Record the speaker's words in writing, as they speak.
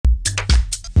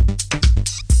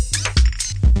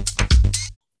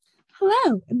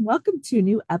Hello, and welcome to a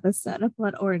new episode of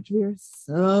Blood Orange. We are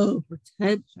so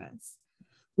pretentious.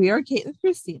 We are Kate and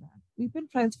Christina. We've been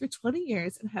friends for 20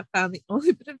 years and have found the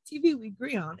only bit of TV we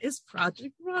agree on is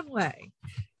Project Runway.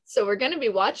 So we're going to be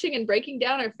watching and breaking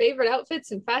down our favorite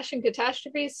outfits and fashion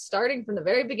catastrophes starting from the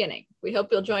very beginning. We hope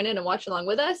you'll join in and watch along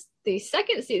with us. The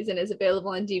second season is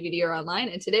available on DVD or online,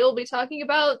 and today we'll be talking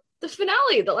about the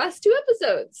finale, the last two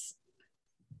episodes.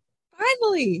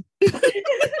 Finally!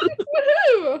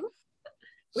 Woohoo!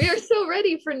 We are so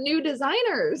ready for new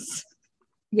designers.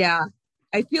 Yeah,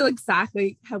 I feel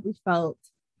exactly how we felt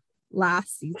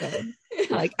last season.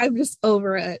 Like, I'm just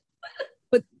over it.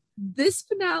 But this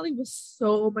finale was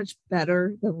so much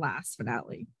better than last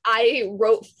finale. I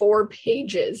wrote 4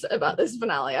 pages about this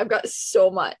finale. I've got so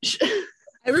much.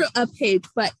 I wrote a page,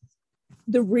 but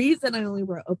the reason I only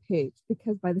wrote a page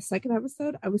because by the second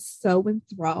episode, I was so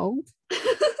enthralled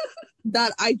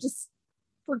that I just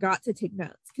forgot to take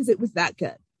notes because it was that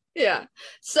good. Yeah.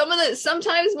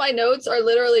 Sometimes my notes are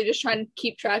literally just trying to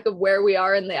keep track of where we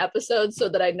are in the episode so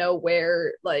that I know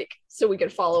where, like, so we can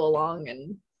follow along.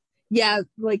 And yeah,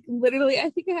 like literally I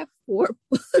think I have 4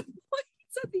 points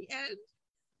at the end,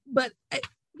 but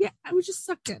I was just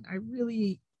sucked in. I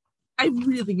really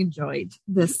enjoyed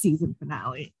this season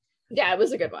finale. Yeah, it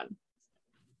was a good one.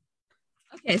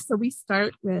 Okay, so we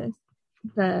start with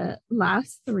the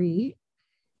last 3,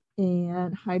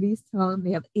 and Heidi's telling them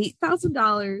they have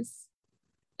 $8,000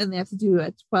 and they have to do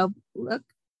a 12 look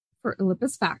for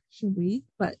Olympus Fashion Week.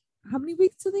 But how many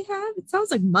weeks do they have? It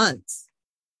sounds like months.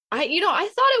 I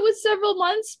thought it was several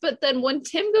months, but then when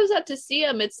Tim goes out to see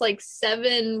him, it's like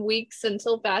 7 weeks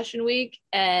until Fashion Week,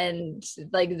 and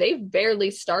like they've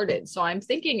barely started. So I'm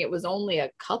thinking it was only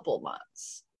a couple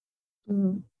months.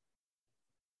 Mm.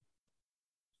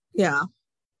 Yeah.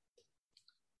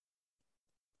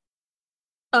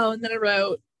 Oh, and then I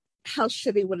wrote how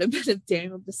shitty would have been if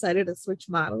Daniel decided to switch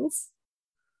models.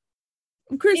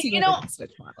 Of course, he didn't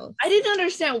switch models. I didn't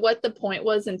understand what the point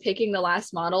was in picking the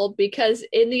last model, because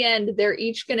in the end, they're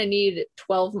each going to need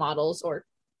 12 models or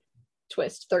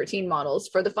 13 models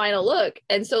for the final look.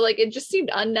 And so, like, it just seemed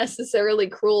unnecessarily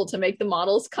cruel to make the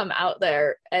models come out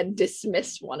there and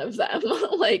dismiss one of them.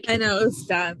 Like, I know, it was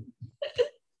dumb.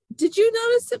 Did you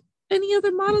notice any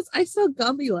other models? I saw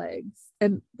Gummy Legs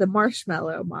and the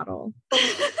Marshmallow model, but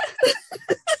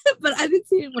I didn't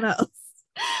see anyone else.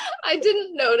 I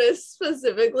didn't notice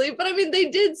specifically, but I mean, they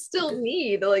did still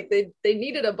need, like, they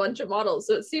needed a bunch of models.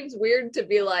 So it seems weird to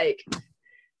be like,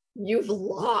 you've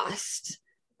lost,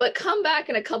 but come back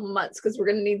in a couple months because we're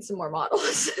going to need some more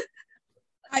models.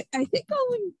 I think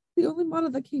the only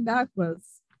model that came back was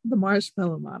the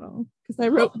Marshmallow model, because I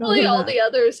wrote hopefully all the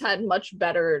others had much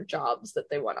better jobs that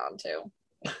they went on to.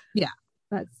 Yeah,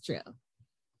 that's true.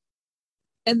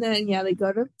 And then they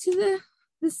go to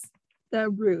the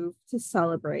roof to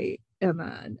celebrate, and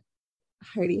then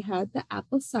Heidi had the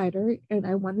apple cider, and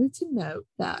I wanted to note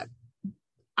that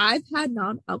I've had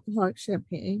non-alcoholic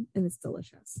champagne and it's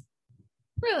delicious.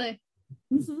 Really?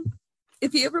 Mm-hmm.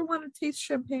 If you ever want to taste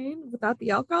champagne without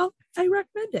the alcohol, I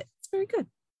recommend it. It's very good.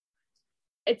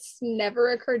 It's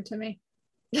never occurred to me.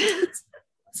 It's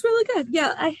really good.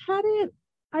 Yeah, I had it.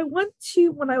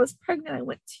 When I was pregnant, I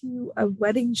went to a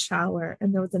wedding shower,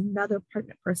 and there was another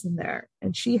pregnant person there,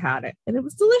 and she had it, and it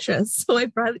was delicious. So I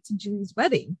brought it to Julie's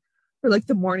wedding for like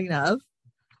the morning of.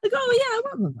 Like, oh yeah, I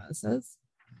want mimosas.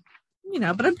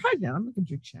 But I'm pregnant. I'm not gonna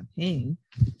drink champagne.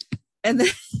 And then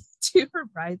 2 of her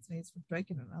bridesmaids were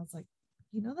drinking it, and I was like,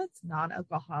 that's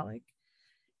non-alcoholic.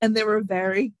 And they were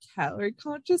very calorie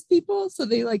conscious people, so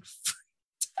they like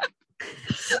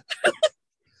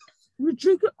we're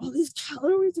drinking all these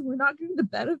calories and we're not getting the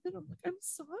benefit. I'm like, I'm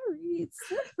sorry, it's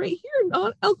right here,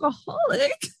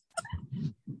 non-alcoholic.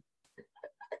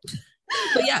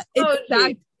 But yeah,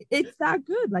 it's that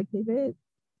good. Like they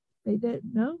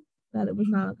didn't know that it was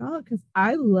non-alcoholic, because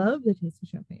I love the taste of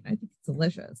champagne. I think it's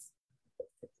delicious.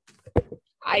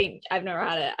 I've never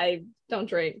had it. I don't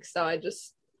drink, so I'm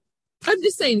just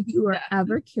saying, if you are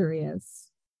ever curious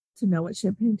to know what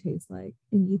champagne tastes like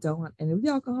and you don't want any of the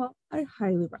alcohol, I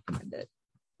highly recommend it.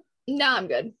 No, I'm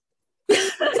good.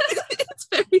 It's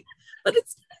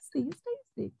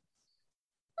tasty.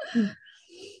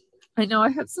 I know I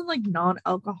have some like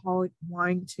non-alcoholic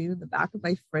wine too in the back of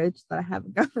my fridge that I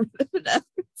haven't got rid of it ever.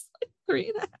 It's like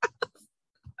 3.5.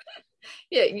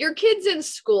 Yeah, your kid's in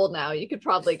school now. You could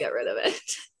probably get rid of it.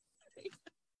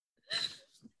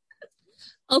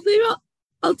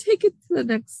 I'll take it to the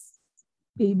next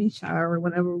baby shower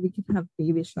whenever we can have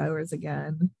baby showers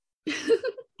again.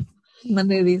 One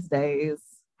of these days.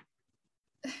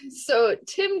 So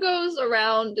Tim goes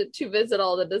around to visit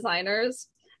all the designers,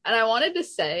 and I wanted to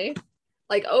say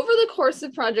Like over the course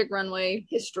of Project Runway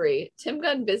history, Tim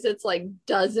Gunn visits like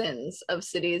dozens of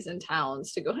cities and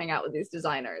towns to go hang out with these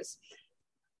designers.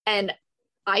 And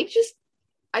I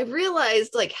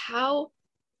realized like how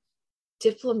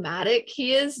diplomatic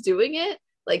he is doing it.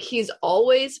 Like he's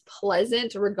always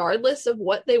pleasant regardless of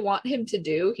what they want him to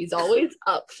do. He's always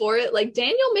up for it. Like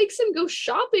Daniel makes him go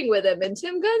shopping with him and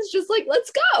Tim Gunn's just like,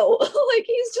 let's go. Like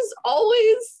he's just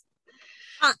always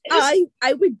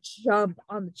I would jump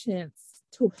on the chance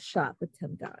to shop with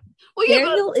Tim Gunn. Well, yeah,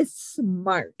 Daniel is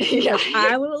smart. Yeah. Like,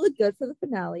 I want to look good for the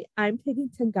finale. I'm taking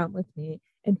Tim Gunn with me,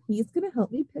 and he's going to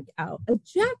help me pick out a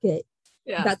jacket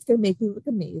that's going to make me look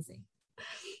amazing.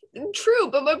 True,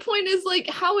 but my point is like,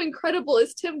 how incredible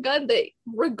is Tim Gunn that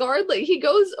regardless, he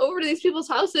goes over to these people's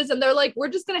houses and they're like, we're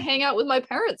just going to hang out with my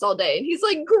parents all day. And he's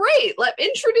like, great,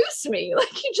 introduce me.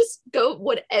 Like he just go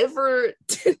whatever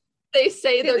they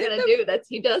say they're going to do.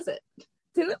 He does it.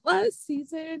 Didn't last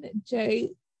season Jay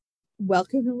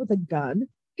welcome him with a gun?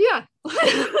 Yeah.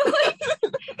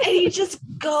 And he just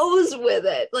goes with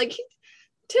it. Like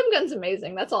Tim Gunn's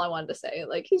amazing. That's all I wanted to say.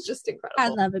 Like he's just incredible. I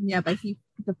love him. Yeah, but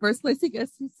the first place he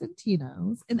goes to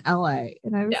Santino's in LA,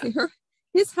 and I would say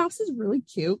his house is really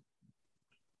cute.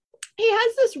 He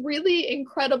has this really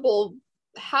incredible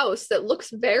house that looks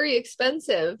very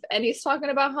expensive, and he's talking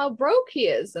about how broke he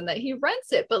is and that he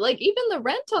rents it. But like even the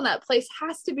rent on that place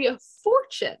has to be a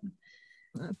fortune.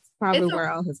 That's probably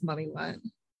where all his money went.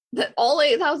 That all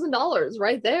 $8,000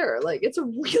 right there. Like it's a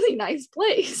really nice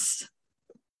place.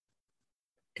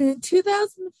 In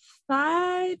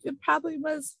 2005, it probably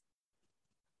was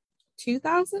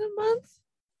 $2,000 a month,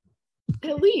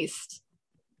 at least.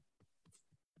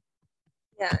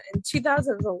 Yeah, and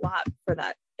 2,000 is a lot for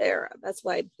that era. That's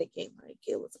why I'm thinking like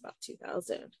it was about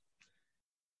 2,000.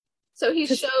 So he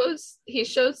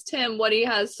shows Tim what he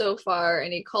has so far,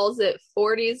 and he calls it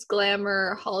 40s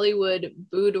glamour Hollywood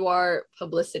boudoir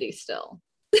publicity still.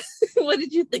 What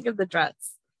did you think of the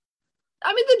dress?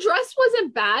 I mean, the dress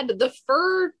wasn't bad. The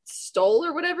fur stole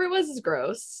or whatever it was is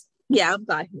gross. Yeah, I'm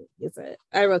glad he uses it.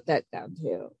 I wrote that down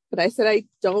too. But I said I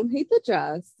don't hate the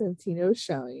dress Santino's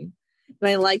showing. And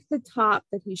I like the top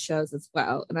that he shows as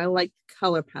well. And I like the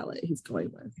color palette he's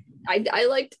going with. I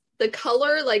liked the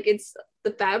color. Like it's the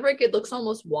fabric. It looks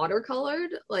almost watercolored.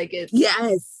 Like it's...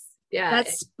 Yes. Yeah.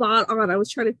 That's spot on. I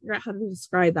was trying to figure out how to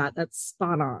describe that. That's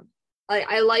spot on.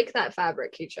 I like that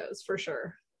fabric he chose for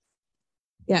sure.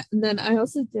 Yeah, and then I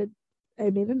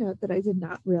made a note that I did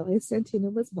not realize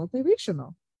Santino was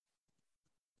multiracial.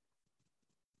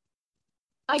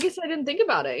 I guess I didn't think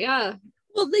about it, yeah.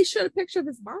 Well, they showed a picture of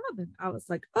his mom, and I was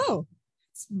like, oh,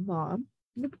 his mom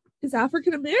is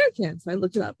African-American. So I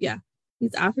looked it up. Yeah,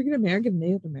 he's African-American,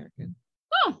 Native American.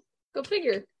 Oh, go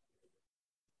figure.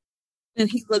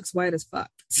 And he looks white as fuck.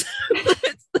 So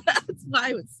that's why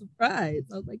I was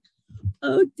surprised. I was like,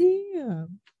 oh,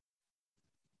 damn.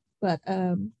 But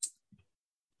and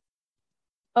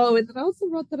then I also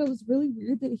wrote that it was really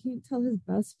weird that he didn't tell his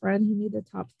best friend he made the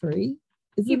top 3.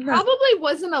 He probably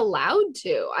wasn't allowed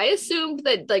to. I assumed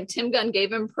that like Tim Gunn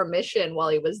gave him permission while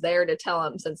he was there to tell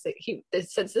him, since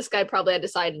this guy probably had to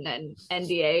sign an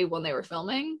NDA when they were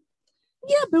filming.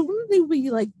 Yeah, but wouldn't they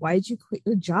be like, why'd you quit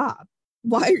your job?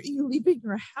 Why are you leaving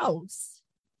your house?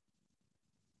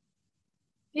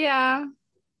 Yeah.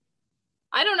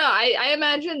 I don't know. I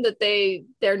imagine that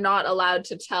they're not allowed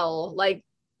to tell, like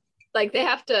they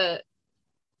have to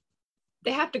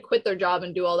quit their job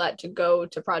and do all that to go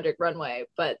to Project Runway,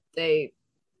 but I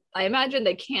imagine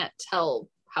they can't tell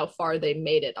how far they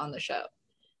made it on the show.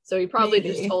 So he probably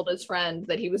just told his friend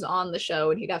that he was on the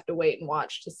show and he'd have to wait and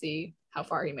watch to see how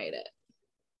far he made it.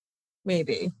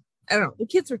 Maybe. I don't know. The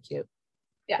kids were cute.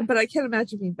 Yeah. But I can't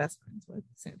imagine being best friends with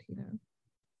Santino.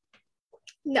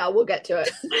 No, we'll get to it.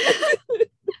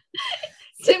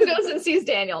 Tim goes and sees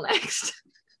Daniel next.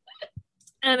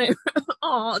 And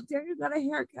Daniel got a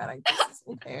haircut. I miss his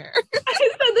old hair. I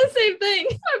said the same thing.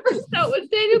 My first note was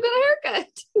Daniel got a haircut.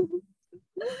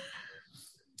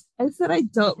 I said I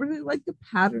don't really like the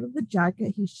pattern of the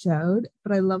jacket he showed,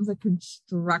 but I love the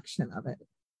construction of it.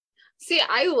 See,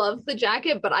 I love the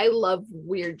jacket, but I love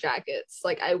weird jackets.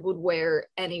 Like I would wear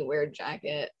any weird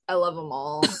jacket. I love them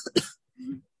all.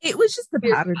 It was just the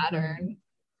pattern.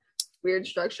 Weird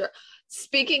structure.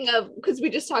 Speaking of, because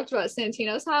we just talked about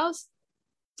Santino's house,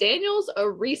 Daniel's a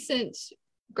recent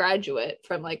graduate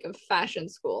from like a fashion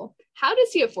school. How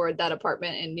does he afford that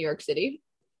apartment in New York City?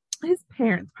 His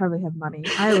parents probably have money.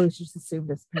 I always just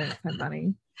assumed his parents had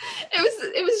money.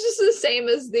 It was just the same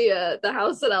as the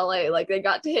house in LA. Like they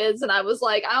got to his and I was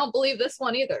like, I don't believe this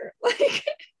one either. Like,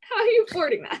 how are you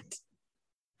affording that?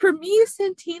 For me,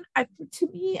 I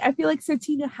feel like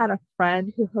Santino had a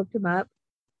friend who hooked him up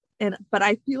But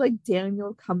I feel like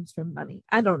Daniel comes from money.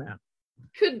 I don't know.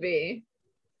 Could be.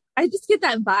 I just get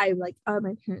that vibe, like, oh,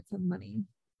 my parents have money.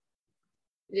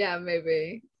 Yeah,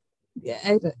 maybe. Yeah,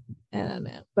 I don't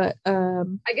know. But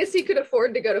I guess he could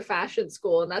afford to go to fashion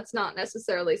school, and that's not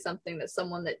necessarily something that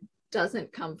someone that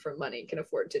doesn't come from money can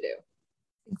afford to do.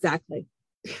 Exactly.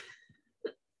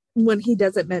 When he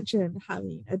doesn't mention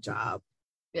having a job.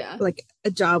 Yeah. Like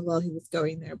a job while he was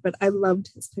going there. But I loved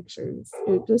his pictures.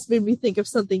 It just made me think of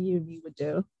something you and me would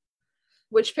do.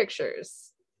 Which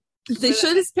pictures? They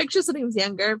showed his pictures when he was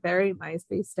younger, very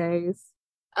MySpace days.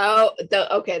 Oh,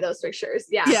 okay, those pictures.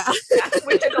 Yeah. Yeah.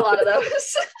 We took a lot of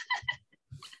those.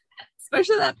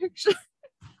 Especially that picture.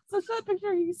 Especially that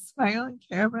picture he's smiling on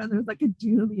camera and there's like a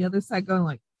dude on the other side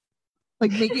going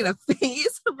like making a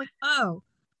face. I'm like, oh.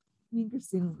 Me and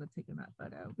Christina would have taken that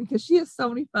photo because she has so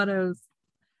many photos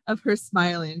of her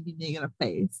smiling and making a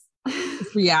face,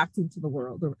 just reacting to the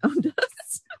world around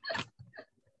us.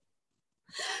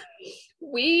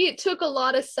 We took a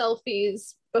lot of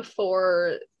selfies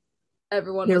before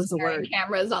everyone was wearing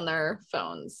cameras on their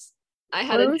phones. I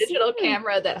had a digital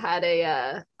camera that had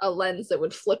a lens that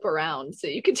would flip around so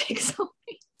you could take selfies.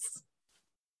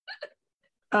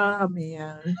 Oh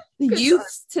man, the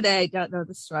youths today don't know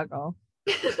the struggle.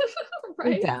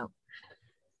 Right. Down.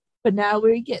 But now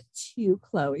we get to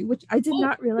Chloe, which I did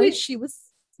not realize she was.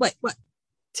 What?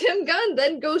 Tim Gunn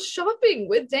then goes shopping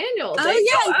with Daniel. Get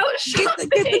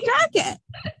the jacket.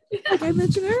 Like I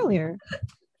mentioned earlier.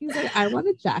 He was like, I want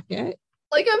a jacket.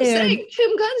 Like I'm saying,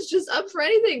 Tim Gunn's just up for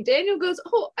anything. Daniel goes,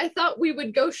 oh, I thought we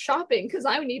would go shopping because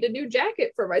I need a new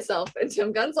jacket for myself. And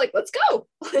Tim Gunn's like, let's go.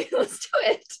 Let's do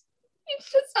it. He's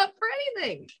just up for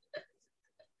anything.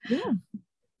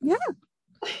 Yeah.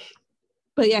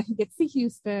 But yeah, he gets to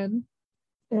Houston.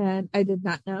 And I did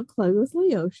not know Chloe was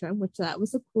Laosha, which that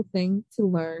was a cool thing to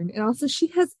learn. And also she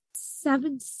has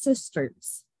 7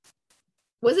 sisters.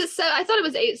 Was it 7? I thought it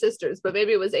was 8 sisters, but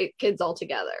maybe it was 8 kids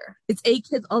altogether. It's 8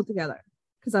 kids altogether.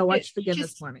 Because I watched it again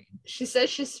this morning. She says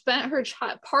she spent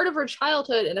part of her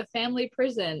childhood in a family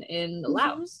prison in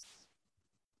Laos.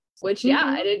 Which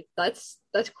I did. That's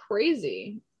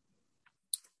crazy.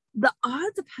 The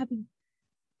odds of having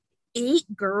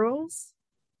 8 girls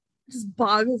just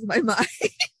boggles my mind.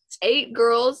 8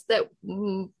 girls that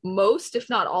most, if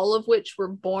not all of which, were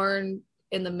born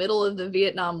in the middle of the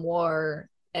Vietnam War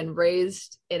and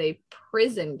raised in a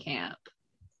prison camp,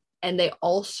 and they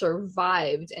all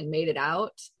survived and made it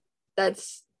out.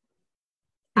 That's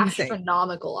insane.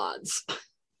 Astronomical odds.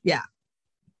 Yeah.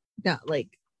 No,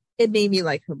 like it made me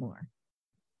like her more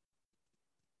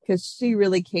because she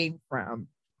really came from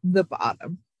the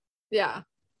bottom. Yeah.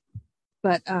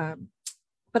 But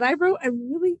I wrote, I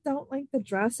really don't like the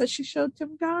dress that she showed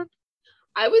Tim Gunn.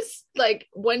 I was like,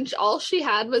 when all she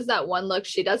had was that one look,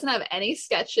 she doesn't have any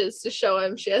sketches to show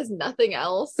him. She has nothing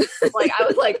else. Like, I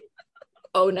was like,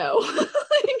 oh no.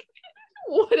 Like,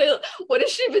 what has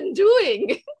she been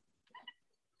doing?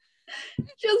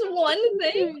 Just one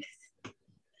thing.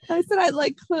 I said I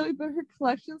like Chloe, but her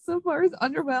collection so far is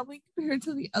underwhelming compared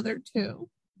to the other 2.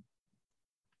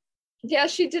 Yeah,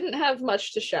 she didn't have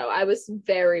much to show. I was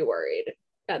very worried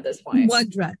at this point. One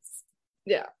dress.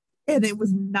 Yeah. And it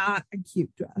was not a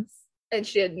cute dress. And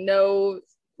she had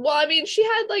she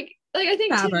had like I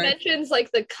think Tim mentions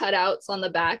like the cutouts on the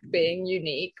back being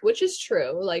unique, which is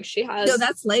true. Like she has. No,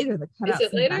 that's later. The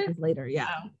cutouts on the back is later. Yeah.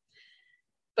 Oh.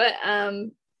 But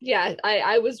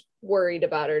I was worried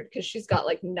about her because she's got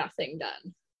like nothing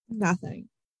done. Nothing.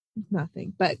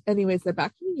 But anyways, they're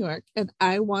back to New York, and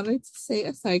I wanted to say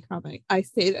a side comment. I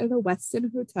stayed at a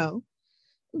Westin hotel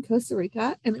in Costa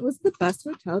Rica, and it was the best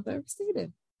hotel I've ever stayed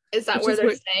in. Is that where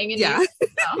they're staying? Yeah.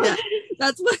 Yeah.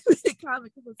 That's why I made a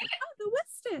comment, because I was like, oh, the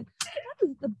Westin. That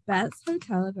was the best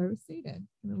hotel I've ever stayed in.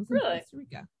 And it was in Costa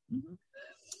Rica. Mm-hmm.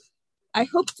 I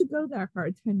hope to go there for our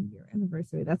 10-year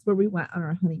anniversary. That's where we went on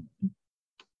our honeymoon.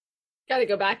 Got to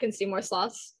go back and see more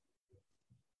sloths.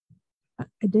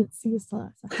 I didn't see a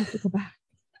sloth. I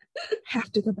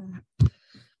have to go back.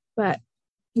 But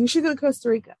you should go to Costa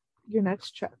Rica, your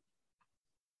next trip.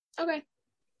 Okay.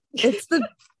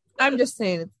 I'm just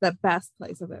saying, it's the best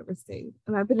place I've ever stayed.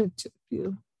 And I've been in a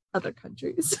few other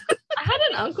countries. I had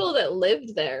an uncle that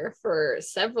lived there for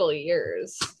several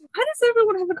years. Why does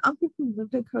everyone have an uncle who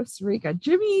lived in Costa Rica?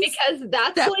 Jimmy's because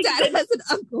that's stepdad has an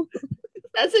uncle.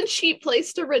 That's a cheap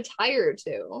place to retire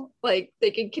to. Like,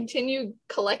 they can continue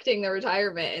collecting their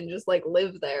retirement and just like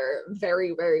live there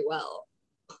very, very well.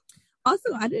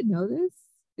 Also, I didn't know this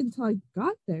until I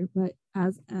got there, but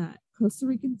as a Costa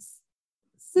Rican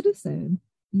citizen,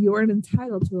 you're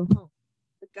entitled to a home.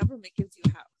 The government gives you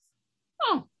a house.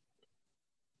 Oh.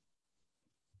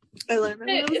 I learned that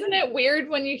when I was Isn't it weird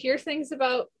when you hear things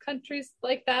about countries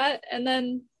like that and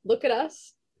then look at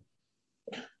us?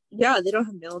 Yeah, they don't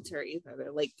have military either.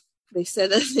 They're like, they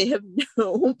said that they have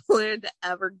no plan to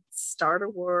ever start a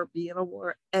war, be in a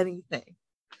war, anything.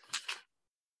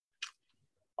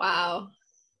 Wow.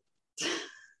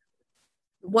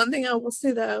 One thing I will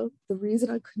say though, the reason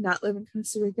I could not live in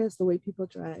Costa Rica is the way people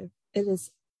drive. It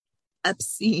is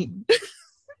obscene.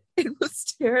 It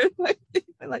was terrifying in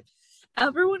my life.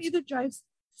 Everyone either drives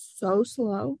so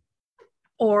slow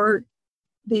or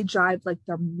they drive like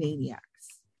they're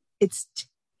maniacs. It's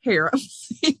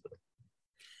terrifying.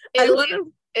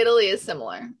 Italy is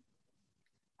similar.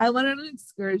 I went on an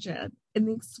excursion and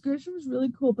the excursion was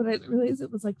really cool, but I didn't realize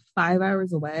it was like 5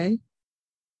 hours away.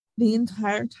 The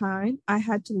entire time I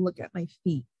had to look at my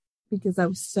feet because I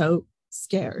was so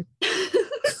scared.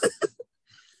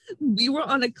 We were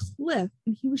on a cliff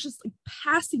and he was just like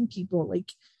passing people.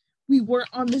 Like we were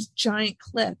on this giant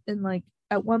cliff. And like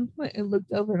at one point I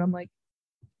looked over and I'm like,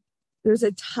 there's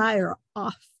a tire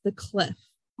off the cliff.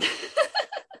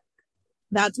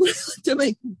 That's what I looked at my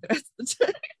feet the rest of the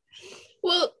time.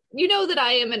 Well, you know that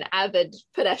I am an avid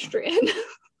pedestrian.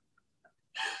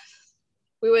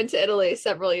 We went to Italy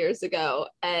several years ago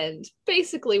and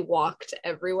basically walked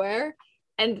everywhere.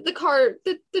 And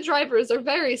the drivers are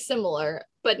very similar,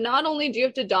 but not only do you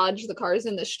have to dodge the cars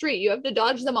in the street, you have to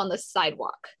dodge them on the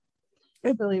sidewalk.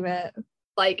 I believe it.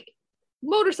 Like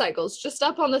motorcycles just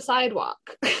up on the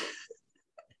sidewalk.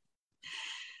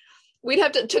 We'd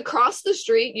have to cross the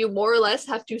street. You more or less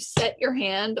have to set your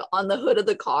hand on the hood of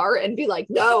the car and be like,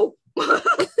 no,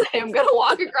 I am going to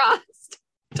walk across.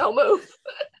 Don't move.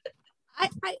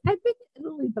 I've been to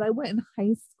Italy, but I went in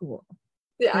high school.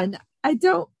 Yeah. And I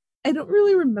don't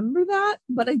really remember that,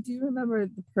 but I do remember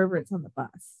the perverts on the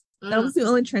bus. That was the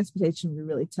only transportation we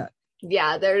really took.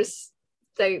 Yeah,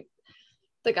 the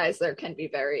guys there can be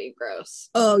very gross.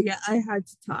 Oh yeah, I had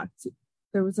to talk to.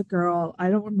 There was a girl. I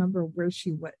don't remember where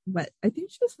she went. I think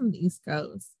she was from the East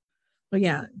Coast. But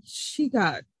yeah,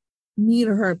 me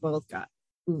and her both got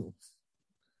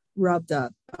rubbed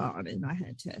up on, and I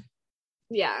had to.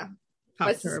 Yeah,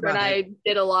 my sister and I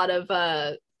did a lot of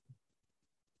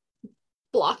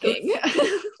blocking.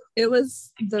 It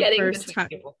was the first time.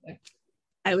 People.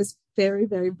 I was very,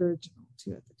 very virginal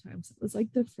too at the time, so it was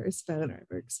like the first phone I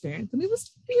ever experienced, and it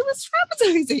was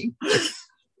traumatizing.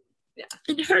 Yeah,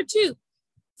 and her too.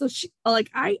 So she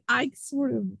I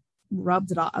sort of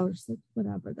rubbed it off. I was just like,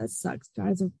 whatever, that sucks.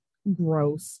 Guys are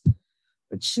gross,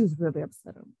 but she was really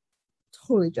upset. I'm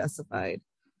totally justified.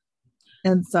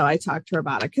 And so I talked to her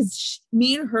about it because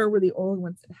me and her were the only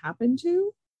ones it happened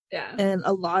to. Yeah. And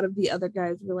a lot of the other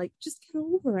guys were like, just get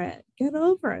over it. Get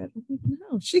over it. I'm like,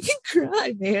 no, she can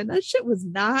cry, man. That shit was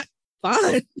not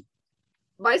fun.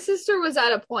 My sister was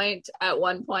at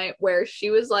one point where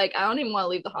she was like, I don't even want to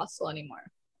leave the hostel anymore.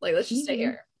 Like, let's just stay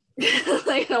here.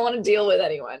 Like, I don't want to deal with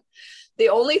anyone. The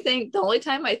only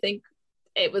time I think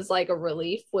it was like a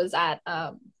relief was at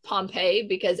Pompeii,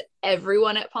 because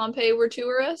everyone at Pompeii were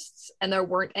tourists and there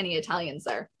weren't any Italians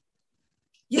there.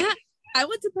 Yeah, I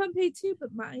went to Pompeii too, but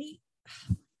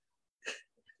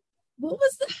what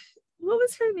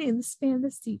was her name? The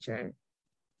Spanish teacher.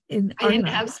 I didn't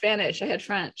have Spanish. I had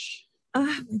French.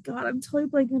 Oh my god, I'm totally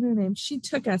blanking on her name. She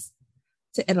took us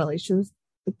to Italy. She was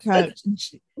the coach. And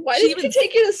why didn't she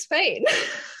take you to Spain?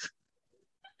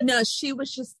 No, she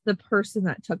was just the person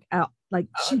that took out. Like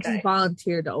she just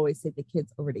volunteered to always take the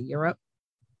kids over to Europe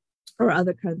or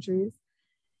other countries.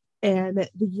 And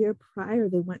the year prior,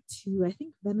 they went to, I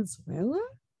think, Venezuela.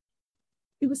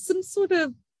 It was some sort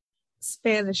of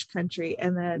Spanish country.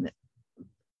 And then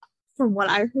from what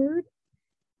I heard,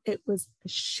 it was a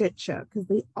shit show because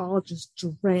they all just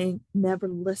drank, never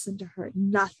listened to her,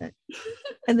 nothing.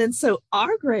 And then so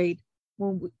our grade,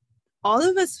 all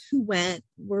of us who went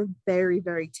were very,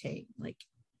 very tame. Like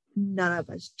none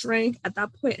of us drank. At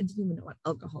that point, I didn't even know what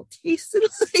alcohol tasted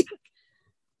like.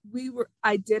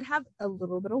 I did have a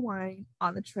little bit of wine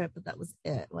on the trip, but that was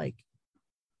it. Like,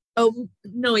 oh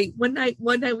no, wait, one night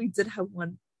we did have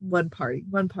one party,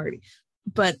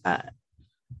 but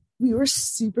we were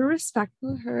super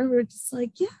respectful of her. We were just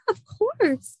like, yeah, of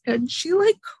course. And she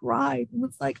like cried and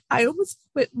was like, I almost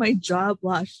quit my job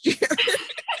last year.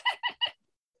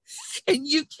 And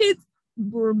you kids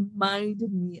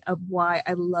reminded me of why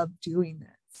I love doing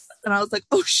this. And I was like,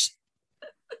 oh shit.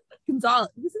 Gonzalez.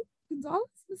 Was it Gonzalez?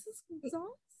 Mrs.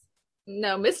 Gonzalez?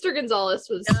 No, Mr. Gonzalez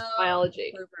was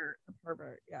biology. A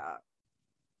pervert, yeah.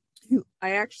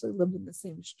 I actually lived in the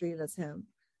same street as him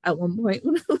at one point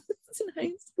when I was in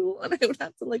high school, and I would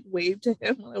have to like wave to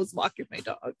him when I was walking my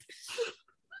dog.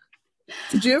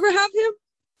 Did you ever have him?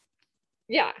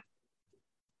 Yeah.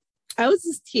 I was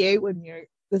his TA one year.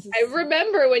 I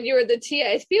remember when you were the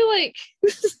TA. I feel like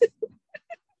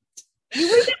you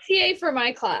were the TA for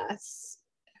my class.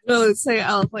 No, say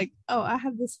I was like, oh, I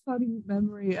have this funny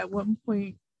memory. At one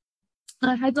point,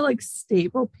 I had to like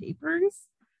staple papers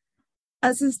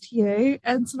as his TA,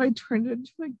 and so I turned it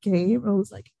into a game. And I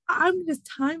was like, I'm just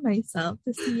time myself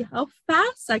to see how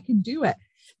fast I can do it.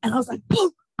 And I was like,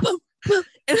 boom, boom, boom,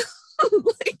 and I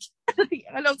was like,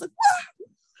 and I was like,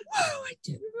 wow, I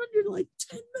did it under like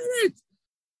 10 minutes.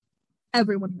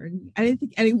 Everyone heard me. I didn't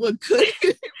think anyone could.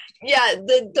 Yeah,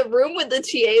 the room with the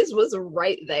TAs was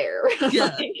right there.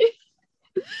 Yeah.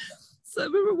 So I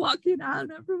remember walking out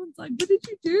and everyone's like, what did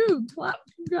you do? Clap,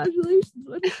 congratulations.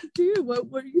 What did you do?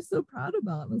 What are you so proud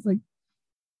about? And I was like,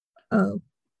 oh,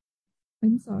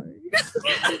 I'm sorry.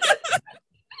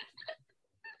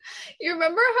 You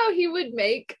remember how he would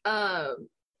make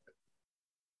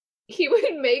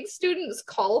students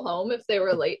call home if they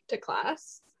were late to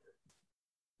class?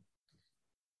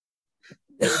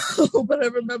 No, but I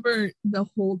remember the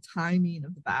whole timing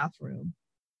of the bathroom.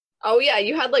 Oh yeah,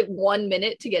 you had like 1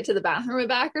 minute to get to the bathroom and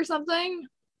back or something.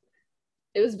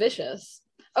 It was vicious.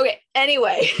 Okay,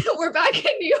 anyway, we're back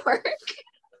in New York.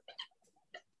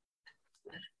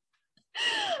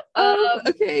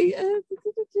 Okay.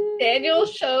 Daniel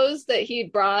shows that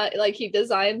he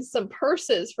designed some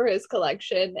purses for his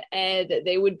collection, and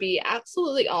they would be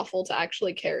absolutely awful to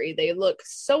actually carry. They look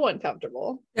so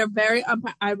uncomfortable. They're very,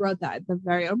 I wrote that. They're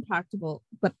very unpractical,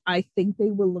 but I think they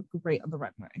will look great on the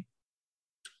runway.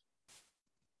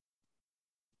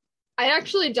 I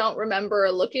actually don't remember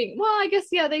looking. Well, I guess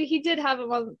he did have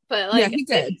them on, but like yeah, he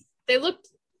did. They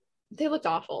looked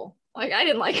awful. Like I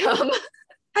didn't like them.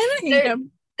 I didn't hate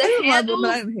them. I didn't love them, but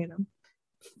I didn't hate them.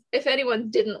 If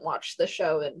anyone didn't watch the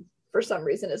show and for some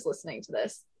reason is listening to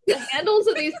this, the handles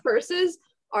of these purses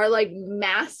are like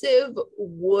massive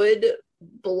wood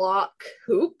block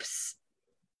hoops.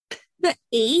 The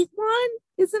 8 one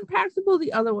isn't practical.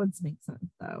 The other ones make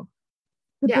sense though.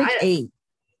 The big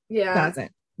 8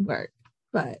 doesn't work.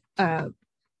 But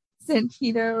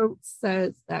Santino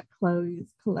says that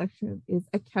Chloe's collection is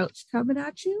a couch coming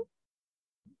at you.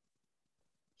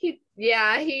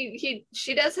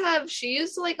 She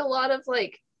used like a lot of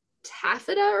like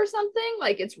taffeta or something.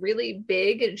 Like it's really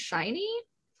big and shiny.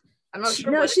 I'm not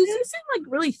sure. No, she's using like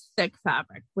really thick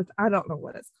fabric, which I don't know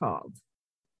what it's called.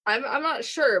 I'm not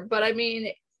sure, but I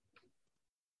mean,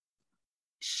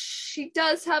 she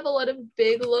does have a lot of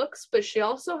big looks, but she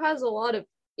also has a lot of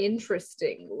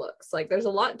interesting looks. Like there's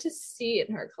a lot to see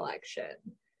in her collection.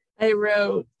 I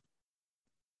wrote,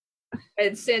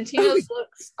 and Santino's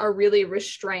looks are really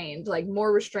restrained, like more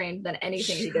restrained than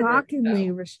anything he did.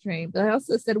 Shockingly restrained. But I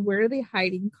also said, where are they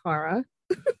hiding Cara?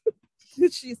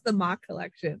 She's the mock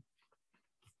collection.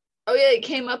 Oh yeah, it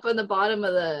came up on the bottom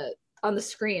of on the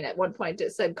screen at one point.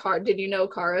 It said, did you know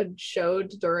Cara showed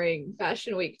during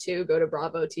Fashion Week 2? Go to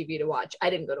Bravo TV to watch. I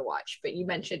didn't go to watch, but you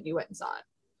mentioned you went and saw it.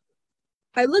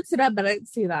 I looked it up, but I didn't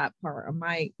see that part.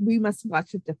 We must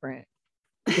watch a different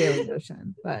Daily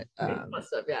Notion, but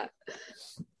must have, yeah.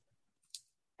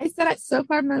 I said so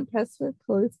far I'm not impressed with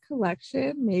Chloe's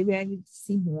collection. Maybe I need to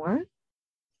see more,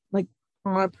 like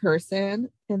on a person.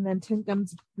 And then Tim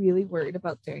Gunn's really worried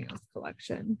about Daniel's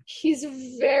collection. He's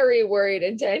very worried,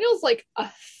 and Daniel's like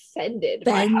offended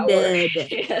by how worried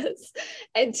he is.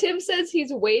 And Tim says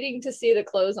he's waiting to see the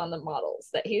clothes on the models.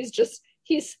 That he's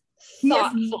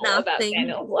thoughtful about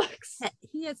Daniel's looks.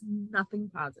 He has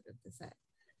nothing positive to say.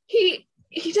 He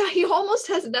almost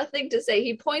has nothing to say.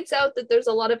 He points out that there's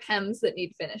a lot of hems that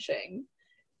need finishing.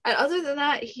 And other than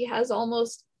that, he has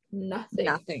almost nothing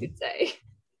to say.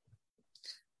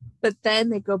 But then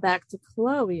they go back to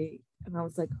Chloe, and I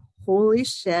was like, holy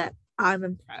shit, I'm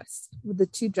impressed with the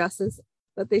 2 dresses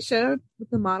that they showed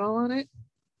with the model on it.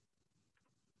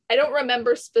 I don't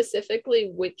remember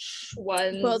specifically which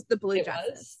one. Both the blue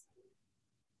dresses.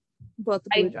 Both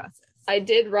the blue dresses. I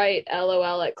did write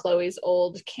LOL at Chloe's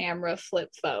old camera flip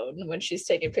phone when she's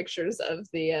taking pictures of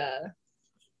the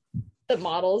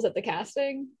models at the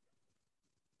casting.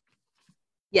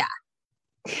 Yeah.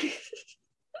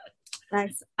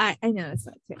 I noticed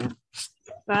that too.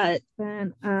 But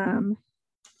then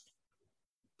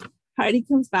Heidi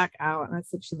comes back out, and I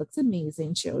said she looks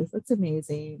amazing. She always looks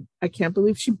amazing. I can't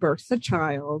believe she birthed a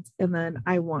child. And then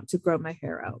I want to grow my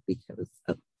hair out because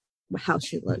of how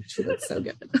she looked. She looked so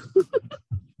good.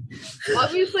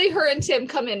 Obviously, her and Tim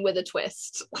come in with a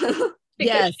twist.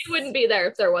 Because she wouldn't be there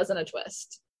if there wasn't a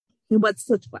twist. And what's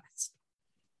the twist?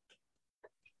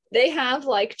 They have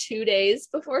like 2 days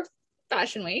before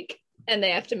Fashion Week, and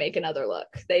they have to make another look.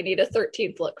 They need a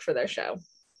 13th look for their show.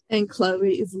 And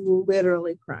Chloe is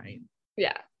literally crying.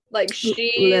 Yeah. Like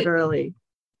literally.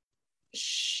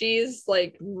 She's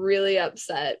like really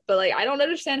upset, but like I don't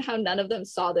understand how none of them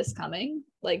saw this coming.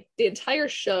 Like the entire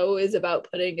show is about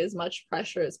putting as much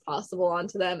pressure as possible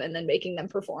onto them and then making them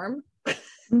perform.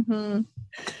 Mm-hmm.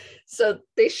 So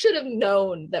they should have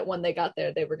known that when they got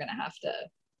there, they were going to have to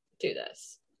do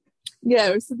this.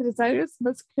 Yeah, so the designers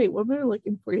must create women like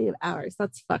in 48 hours.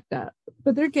 That's fucked up.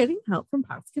 But they're getting help from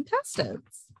past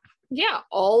contestants. Yeah,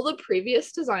 all the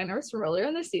previous designers from earlier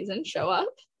in the season show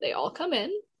up. They all come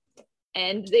in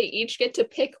and they each get to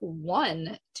pick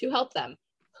one to help them.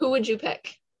 Who would you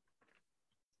pick?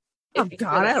 Oh,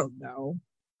 God, I don't know.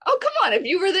 Oh, come on. If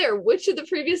you were there, which of the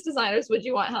previous designers would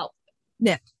you want help?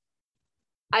 Nick.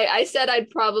 I said I'd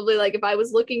probably, like, if I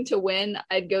was looking to win,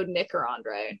 I'd go Nick or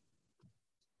Andre.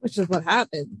 Which is what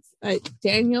happens.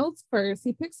 Daniel's first.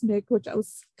 He picks Nick, which I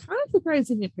was kind of surprised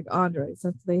he didn't pick Andre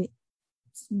since they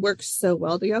work so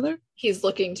well together. He's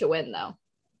looking to win, though.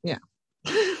 Yeah.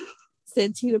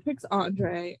 Santino picks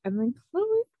Andre, and then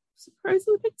Chloe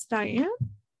surprisingly picks Diane.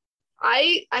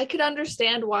 I could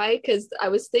understand why, because I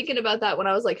was thinking about that when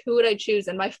I was like, who would I choose?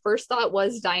 And my first thought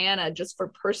was Diana, just for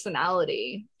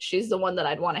personality. She's the one that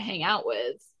I'd want to hang out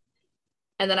with.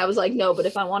 And then I was like, no, but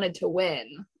if I wanted to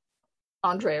win,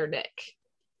 Andre or Nick.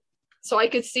 So I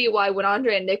could see why when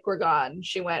Andre and Nick were gone,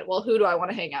 she went, well, who do I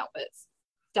want to hang out with?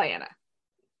 Diana.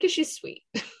 Because she's sweet.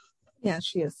 Yeah,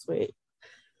 she is sweet.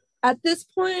 At this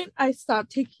point, I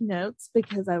stopped taking notes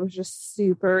because I was just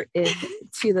super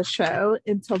into the show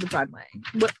until the runway.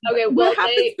 What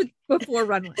happens before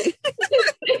runway?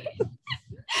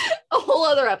 A whole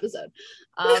other episode.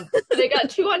 They got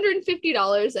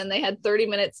 $250 and they had 30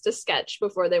 minutes to sketch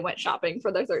before they went shopping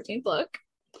for their 13th look.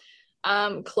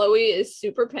 Chloe is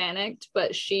super panicked,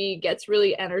 but she gets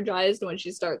really energized when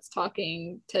she starts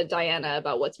talking to Diana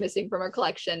about what's missing from her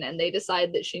collection, and they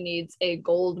decide that she needs a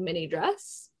gold mini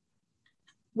dress,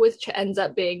 which ends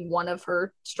up being one of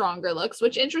her stronger looks.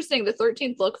 Which, interesting, the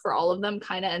 13th look for all of them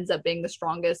kind of ends up being the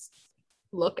strongest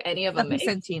look any of them make.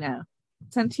 Santino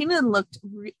looked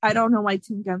I don't know why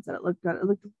Tim Gunn said it looked good. It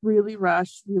looked really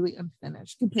rushed, really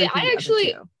unfinished compared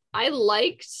to I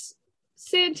liked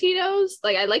Santino's.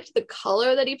 Like, I liked the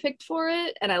color that he picked for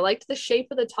it, and I liked the shape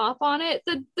of the top on it.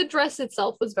 The dress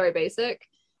itself was very basic,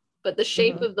 but the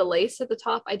shape of the lace at the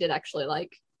top I did actually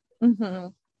like.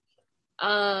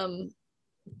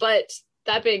 But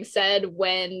that being said,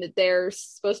 when they're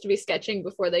supposed to be sketching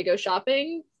before they go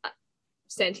shopping,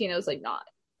 Santino's like not.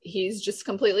 He's just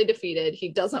completely defeated. He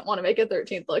doesn't want to make a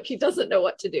 13th look. He doesn't know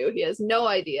what to do. He has no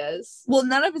ideas. Well,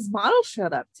 none of his models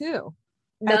showed up too.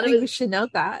 We should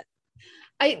note that.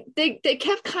 They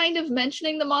kept kind of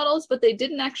mentioning the models, but they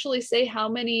didn't actually say how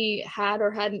many had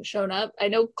or hadn't shown up. I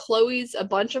know Chloe's, a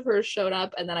bunch of hers showed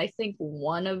up, and then I think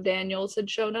one of Daniel's had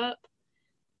shown up.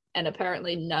 And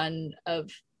apparently none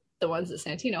of the ones that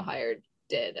Santino hired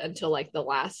did until like the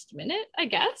last minute, I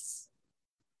guess.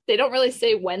 They don't really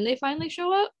say when they finally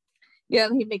show up. Yeah,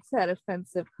 and he makes that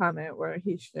offensive comment where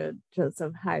he should just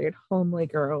have hired homely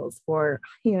girls or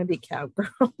handicapped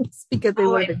girls because they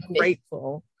would have been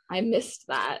grateful. I missed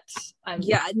that.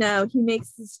 He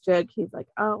makes this joke. He's like,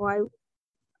 well,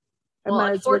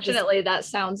 unfortunately, that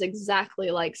sounds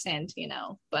exactly like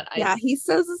Santino. But he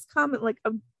says this comment like,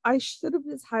 I should have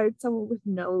just hired someone with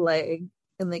no leg,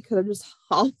 and they could have just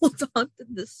hobbled onto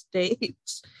the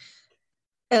stage.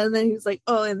 And then he was like,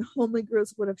 oh, and homely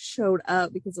girls would have showed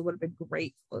up because it would have been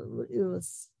great. It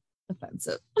was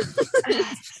offensive.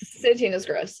 Santino's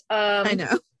gross. I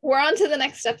know. We're on to the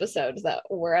next episode, though.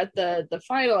 We're at the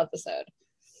final episode.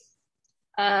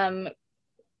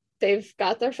 They've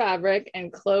got their fabric,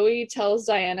 and Chloe tells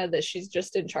Diana that she's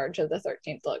just in charge of the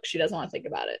 13th look. She doesn't want to think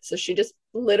about it. So she just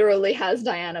literally has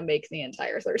Diana make the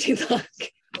entire 13th look.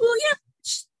 Well, yeah.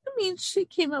 She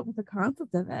came up with the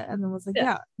concept of it and then was like,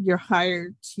 yeah you're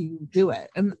hired to do it.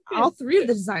 And all three of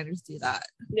the designers do that.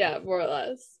 Yeah, more or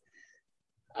less.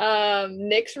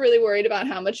 Nick's really worried about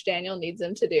how much Daniel needs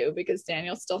him to do because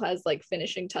Daniel still has like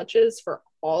finishing touches for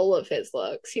all of his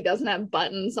looks. He doesn't have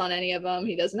buttons on any of them.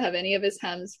 He doesn't have any of his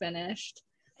hems finished.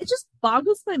 It just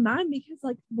boggles my mind because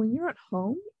like when you're at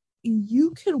home,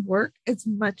 you can work as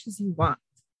much as you want.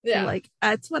 Yeah. So, like,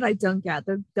 that's what I don't get.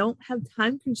 They don't have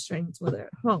time constraints when they're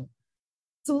at home.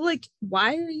 So, like,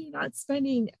 why are you not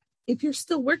spending, if you're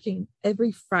still working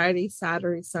every Friday,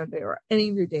 Saturday, Sunday, or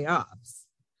any of your day offs?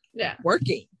 Yeah.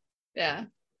 Working. Yeah.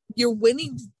 You're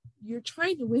winning. You're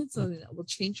trying to win something that will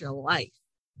change your life.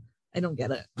 I don't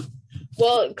get it.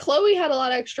 Well, Chloe had a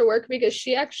lot of extra work because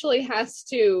she actually has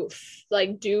to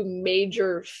like do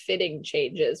major fitting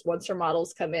changes once her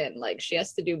models come in. Like she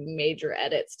has to do major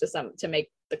edits to make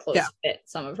the clothes fit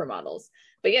some of her models.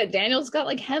 But yeah, Daniel's got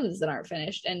like hems that aren't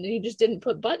finished, and he just didn't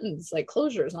put buttons like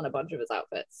closures on a bunch of his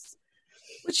outfits.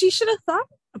 Which he should have thought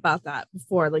about that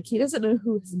before. Like he doesn't know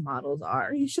who his models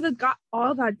are. He should have got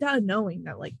all that done knowing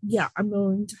that, like, yeah, I'm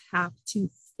going to have to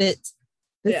fit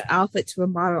this outfit to a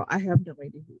model. I have no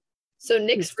idea who. So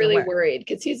Nick's really worried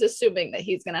because he's assuming that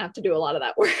he's going to have to do a lot of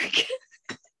that work.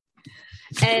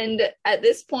 And at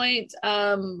this point,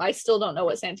 I still don't know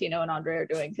what Santino and Andre are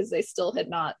doing because they still had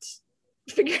not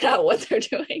figured out what they're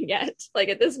doing yet. Like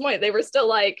at this point, they were still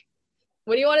like,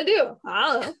 what do you want to do?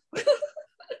 I don't know.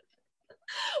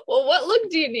 Well, what look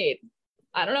do you need?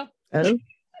 I don't know. Oh.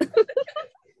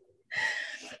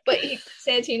 But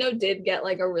Santino did get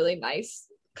like a really nice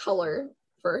color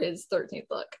for his 13th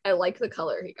look. I like the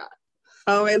color he got.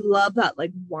 Oh, I love that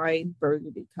like wine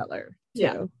burgundy color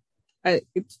too. Yeah.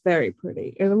 It's very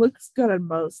pretty. And it looks good on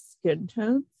most skin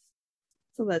tones.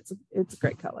 So it's a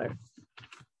great color.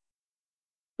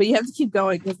 But you have to keep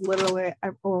going because literally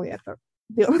I'm only at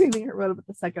the only thing I wrote about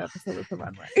the second episode was the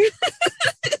runway.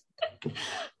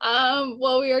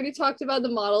 Well, we already talked about the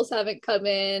models haven't come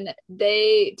in.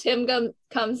 Tim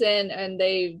comes in and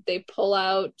they pull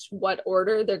out what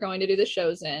order they're going to do the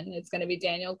shows in. It's going to be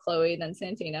Daniel, Chloe, then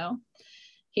Santino.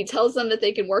 He tells them that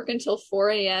they can work until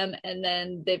 4 a.m. and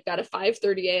then they've got a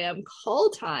 5:30 a.m. call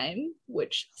time,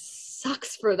 which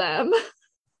sucks for them.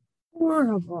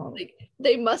 Horrible. Like,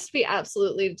 they must be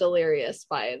absolutely delirious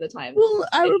by the time. Well,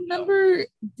 I remember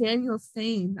Daniel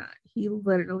saying that he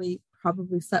literally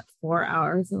probably slept 4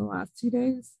 hours in the last 2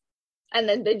 days. And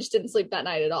then they just didn't sleep that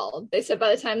night at all. They said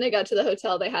by the time they got to the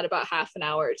hotel, they had about half an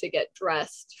hour to get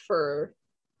dressed for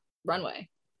runway.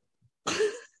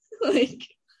 Like,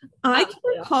 I can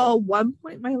recall one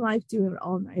point in my life doing an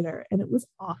all-nighter, and it was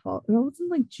awful. And I was in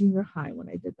like junior high when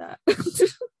I did that.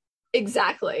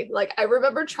 Exactly. Like, I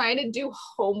remember trying to do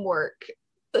homework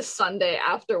the Sunday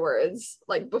afterwards,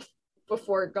 like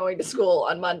before going to school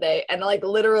on Monday, and like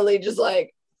literally just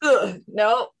like,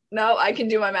 no, I can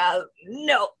do my math.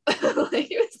 No.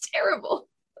 Like, it was terrible.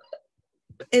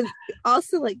 And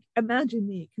also, like, imagine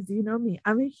me, because you know me,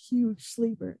 I'm a huge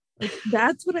sleeper. Like,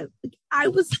 that's what I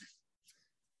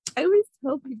always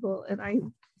tell people,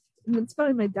 and it's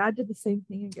funny, my dad did the same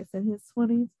thing, I guess, in his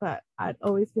 20s, but I'd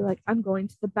always be like, I'm going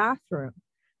to the bathroom,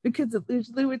 because it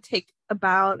usually would take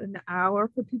about an hour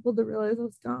for people to realize I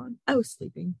was gone. I was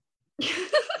sleeping.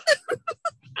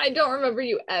 I don't remember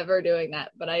you ever doing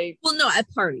that, but well, no,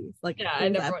 at parties, like, yeah, I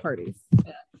never at parties.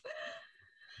 Yeah.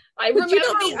 I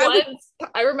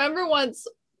remember once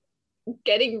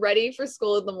getting ready for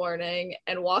school in the morning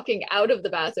and walking out of the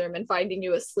bathroom and finding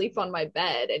you asleep on my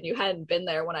bed, and you hadn't been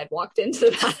there when I'd walked into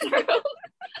the bathroom.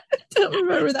 I don't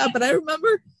remember that, but I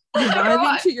remember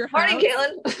driving to your house. Morning,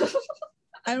 Kaylin.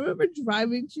 I remember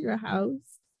driving to your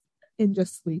house and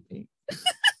just sleeping.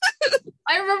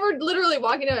 I remember literally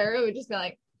walking to my room and just being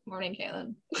like, morning,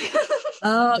 Kaylin.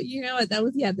 Oh, you know what? That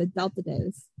was, the Delta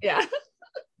days. Yeah.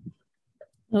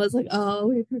 I was like, oh,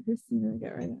 wait for Christina to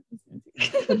get right.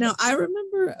 But no, I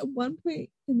remember at one point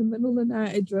in the middle of the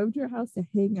night, I drove to your house to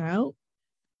hang out,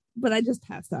 but I just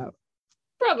passed out.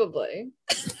 Probably.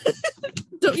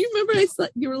 Don't you remember I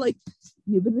slept? You were like,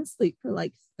 you've been asleep for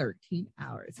like 13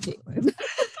 hours, Caitlin.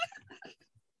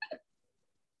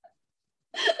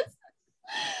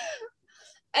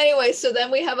 Anyway, so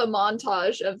then we have a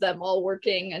montage of them all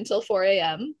working until 4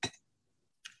 a.m.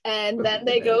 And then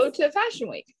they go to Fashion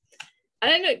Week. And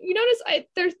I know you notice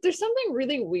there's something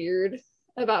really weird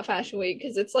about Fashion Week,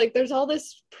 because it's like there's all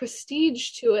this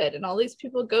prestige to it and all these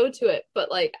people go to it, but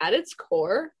like at its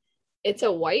core, it's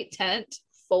a white tent,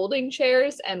 folding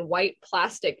chairs, and white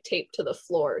plastic taped to the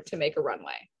floor to make a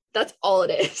runway. That's all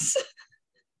it is.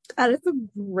 That is a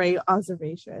great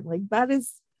observation. Like, that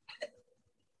is,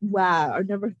 wow, I've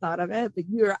never thought of it, but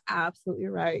you're absolutely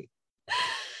right.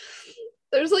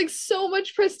 There's like so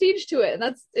much prestige to it,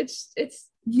 and it's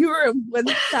you're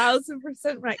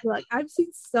 1000% right. Like, I've seen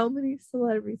so many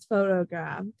celebrities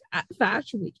photographed at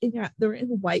Fashion Week, and yet they're in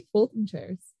white folding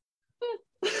chairs.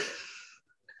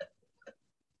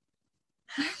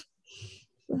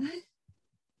 What?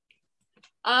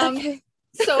 Okay.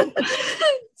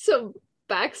 So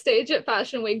backstage at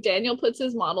Fashion Week, Daniel puts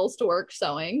his models to work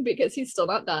sewing because he's still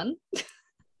not done,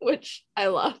 which I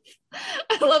love.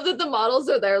 I love that the models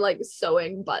are there like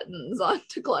sewing buttons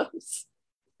onto clothes.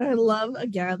 I love,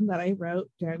 again, that I wrote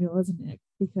Daniel as Nick,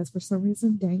 because for some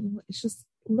reason Daniel, it just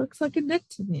looks like a Nick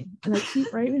to me, and I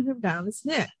keep writing him down as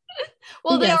Nick.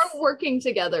 Well, they are working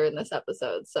together in this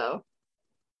episode, so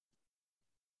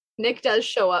Nick does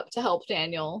show up to help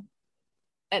Daniel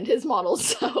and his models.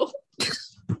 So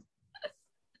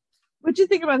What'd you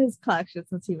think about his collection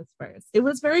since he was first? It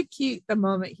was very cute the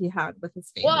moment he had with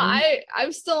his family. well,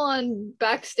 I'm still on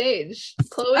backstage.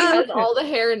 Chloe has all the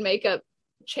hair and makeup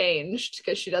changed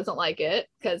because she doesn't like it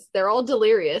because they're all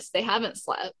delirious. They haven't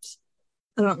slept.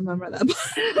 I don't remember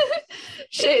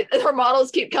that. Her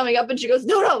models keep coming up and she goes,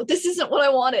 no, this isn't what I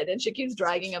wanted. And she keeps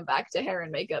dragging them back to hair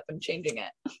and makeup and changing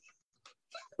it.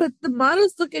 But the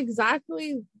models look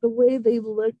exactly the way they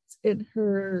looked in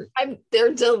her.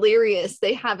 They're delirious.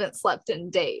 They haven't slept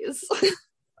in days.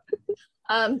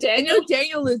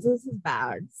 Daniel loses his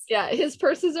bags. Yeah, his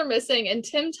purses are missing, and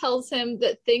Tim tells him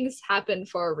that things happen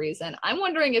for a reason. I'm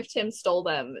wondering if Tim stole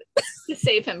them to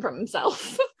save him from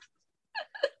himself.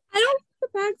 I don't think the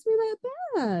bags were that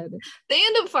bad. They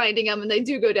end up finding them, and they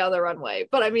do go down the runway.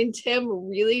 But I mean, Tim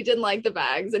really didn't like the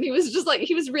bags, and he was just like,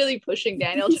 he was really pushing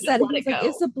Daniel to just let it go.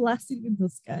 It's a blessing in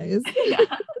disguise. Yeah.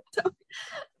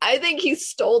 I think he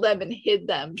stole them and hid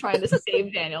them, trying to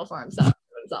save Daniel from himself.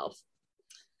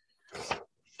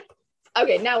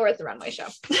 Okay, now we're at the runway show.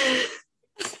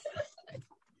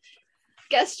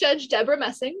 Guest judge Deborah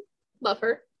Messing. Love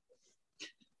her.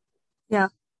 Yeah.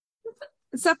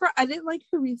 Except for I didn't like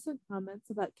her recent comments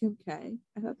about Kim K.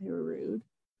 I thought they were rude.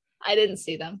 I didn't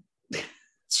see them.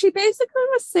 She basically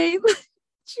was saying like,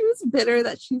 she was bitter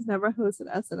that she's never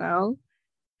hosted SNL.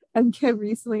 And Kim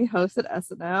recently hosted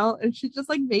SNL. And she just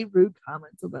like made rude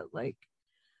comments about like,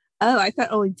 oh, I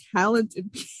thought only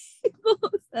talented people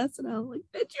host SNL. Like,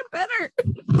 bitch, you better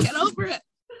get over it.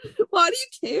 Why do you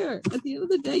care? At the end of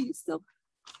the day,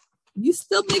 you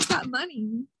still make that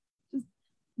money.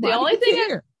 The only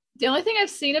thing I've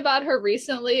seen about her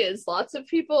recently is lots of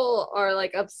people are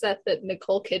like upset that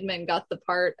Nicole Kidman got the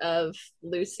part of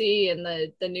Lucy in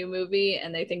the new movie,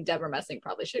 and they think Deborah Messing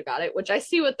probably should have got it, which I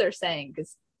see what they're saying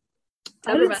because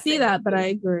I didn't see that, but I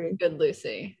agree. Good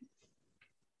Lucy.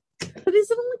 But is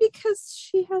it only because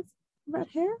she has red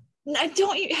hair? Did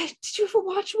you ever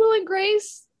watch Will and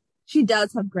Grace? She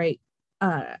does have great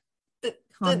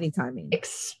comedy timing.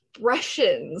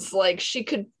 Expressions, like she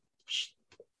could.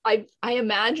 I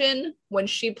imagine when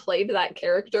she played that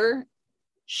character,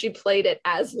 she played it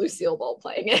as Lucille Ball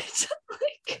playing it.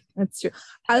 Like, that's true.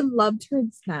 I loved her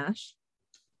in Smash.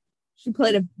 She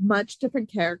played a much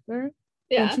different character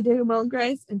than she did in Will and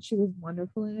Grace, and she was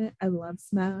wonderful in it. I love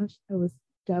Smash. I was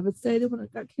devastated when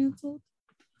it got canceled.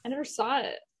 I never saw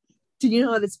it. Do you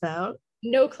know what it's about?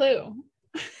 No clue.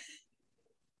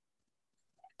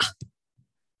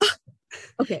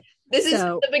 Okay. This is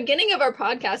the beginning of our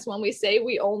podcast when we say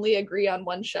we only agree on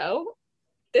one show.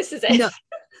 This is it. No,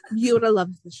 you would have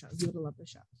loved the show.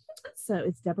 So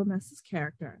it's Deborah Mess's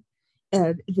character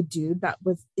and the dude that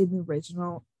was in the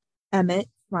original Emmett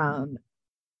from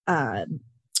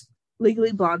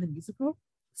Legally Blonde the musical.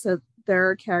 So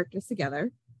they're characters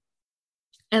together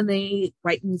and they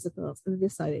write musicals, and they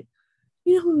decided,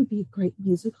 you know who would be a great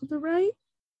musical to write?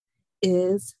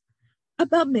 Is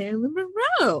about Marilyn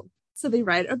Monroe. So they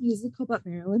write a musical about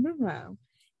Marilyn Monroe,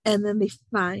 and then they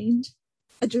find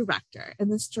a director,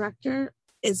 and this director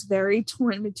is very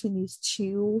torn between these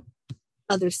two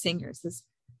other singers, this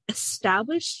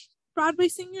established Broadway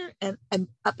singer and an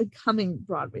up-and-coming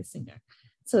Broadway singer.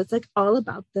 So it's like all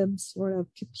about them sort of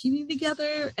competing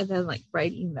together and then like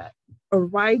writing the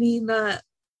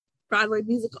Broadway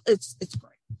musical. It's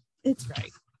great. It's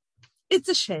great. It's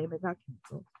a shame it got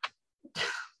canceled.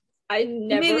 I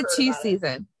never made a 2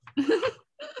 season. I mean,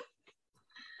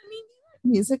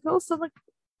 musicals, so like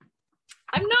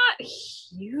I'm not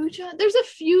huge on. There's a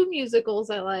few musicals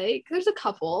I like. There's a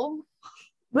couple.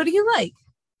 What do you like?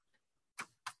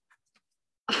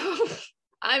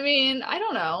 I mean, I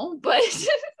don't know, but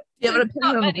you have an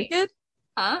opinion on Wicked?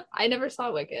 Huh? I never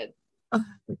saw Wicked. Oh,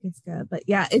 Wicked's good, but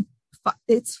yeah,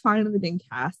 it's finally been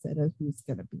casted as who's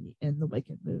gonna be in the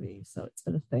Wicked movie, so it's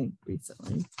been a thing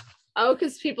recently. Oh,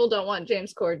 because people don't want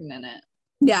James Corden in it.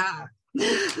 Yeah.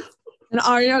 And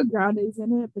Ariana Grande's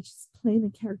in it, but she's playing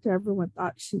a character everyone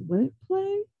thought she wouldn't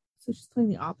play. So she's playing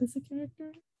the opposite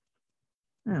character.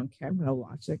 I don't care. I'm going to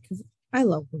watch it because I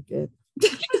love Wicked. They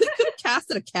could have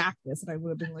casted a cactus and I would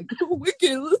have been like, oh,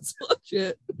 Wicked, let's watch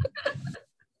it.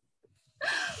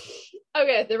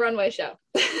 Okay, the runway show.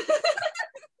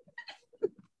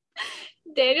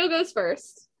 Daniel goes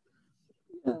first.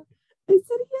 Yeah. I said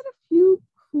he had a few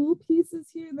cool pieces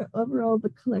here, that overall the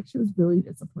collection was really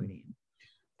disappointing.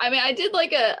 I mean, I did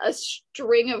like a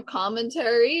string of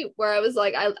commentary where I was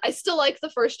like, I still like the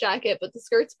first jacket, but the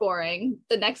skirt's boring.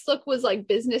 The next look was like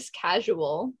business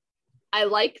casual. I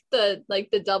like the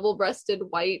double-breasted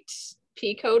white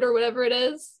pea coat or whatever it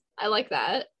is. I like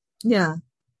that. Yeah,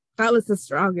 That was the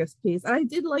strongest piece. And I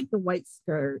did like the white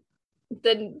skirt.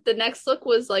 The next look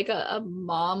was like a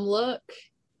mom look.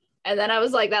 And then I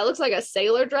was like, that looks like a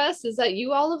sailor dress. Is that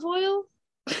you, Olive Oil?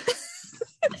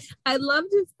 I loved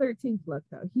his 13th look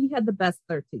though. He had the best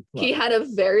 13th look. He had a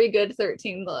very good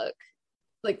 13 look.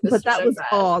 Like but that was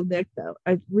all Nick though.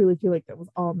 I really feel like that was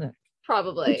all Nick.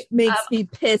 Probably. Which makes me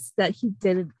pissed that he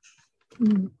didn't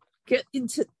get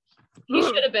into. He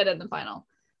should have been in the final.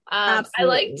 I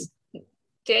liked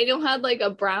Daniel had like a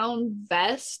brown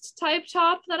vest type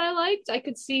top that I liked. I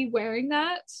could see wearing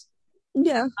that.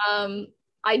 Yeah.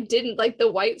 I didn't like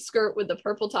the white skirt with the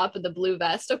purple top and the blue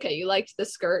vest. Okay, you liked the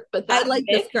skirt, but I liked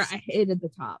the skirt. I hated the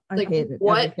top. I hated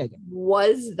what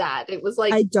was that? It was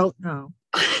like I don't know.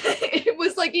 It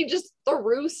was like he just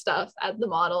threw stuff at the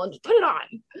model and just put it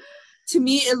on. To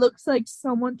me, it looks like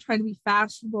someone trying to be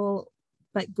fashionable,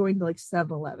 but going to like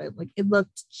 7-Eleven. Like it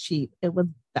looked cheap. It was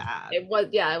bad. It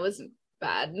was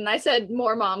bad. And I said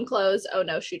more mom clothes. Oh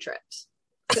no, she tripped.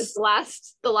 Because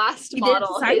the last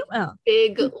model,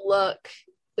 big look,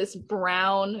 this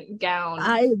brown gown.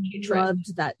 I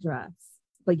loved that dress.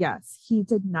 But yes, he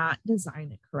did not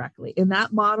design it correctly. In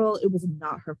that model, it was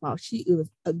not her fault. It was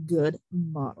a good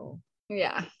model.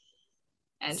 Yeah.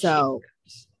 And so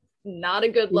not a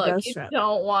good look. You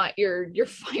don't want your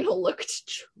final look to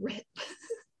trip.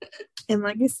 And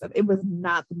like I said, it was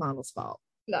not the model's fault.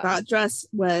 No. That dress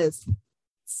was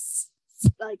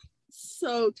like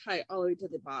so tight all the way to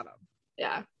the bottom.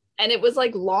 Yeah. And it was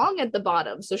like long at the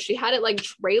bottom. So she had it like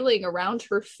trailing around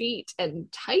her feet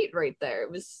and tight right there.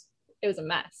 It was a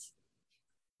mess.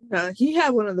 He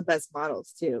had one of the best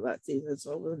models too that season,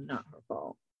 so it was not her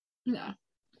fault. Yeah.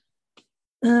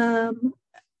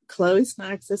 Chloe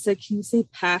Snacks, I said, can you say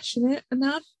passionate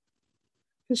enough?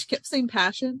 Because she kept saying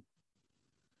passion.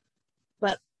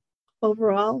 But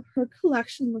overall, her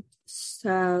collection looked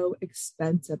so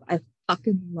expensive. I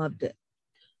fucking loved it.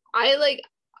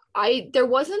 There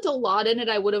wasn't a lot in it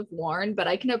I would have worn, but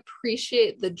I can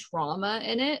appreciate the drama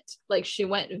in it. Like she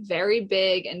went very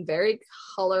big and very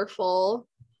colorful.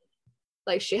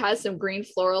 Like she has some green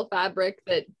floral fabric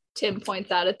that Tim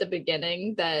points out at the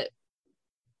beginning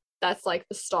that's like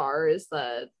the star is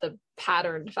the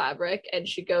patterned fabric, and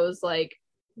she goes like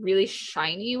really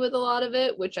shiny with a lot of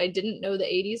it, which I didn't know the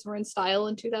 80s were in style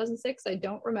in 2006. I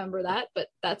don't remember that, but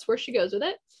that's where she goes with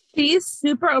it. She's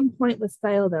super on point with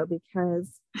style though,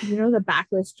 because you know the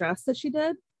backless dress that she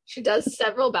did? She does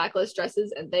several backless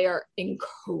dresses and they are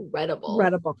incredible.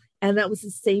 And that was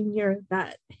the same year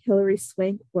that Hilary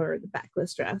Swank wore the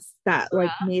backless dress that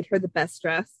made her the best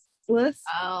dress list.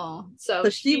 Oh, so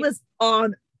she was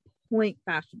on point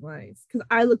fashion wise, because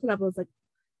I looked it up. I was like,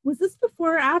 was this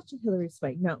before or after Hilary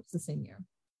Swank? No, it's the same year.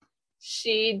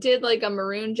 She did like a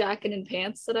maroon jacket and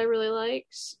pants that I really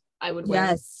liked. I would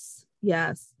wear.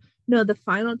 Yes. No, the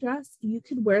final dress, you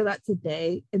could wear that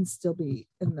today and still be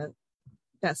in the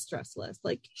best dress list.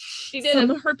 Like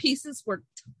some of her pieces were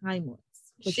timeless.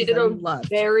 She did a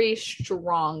very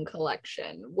strong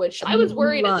collection, which I was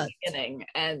worried at the beginning.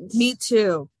 And me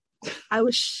too. I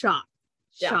was shocked.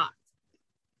 Shocked.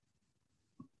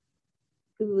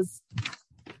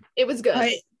 It was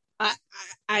good.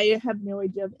 I have no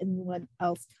idea if anyone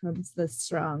else comes this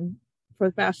strong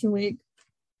for Fashion Week.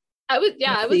 I was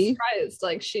surprised.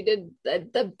 Like she did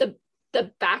the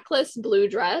backless blue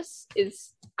dress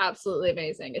is absolutely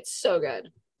amazing. It's so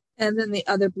good. And then the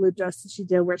other blue dress that she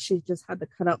did where she just had the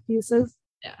cutout pieces.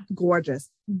 Yeah. Gorgeous.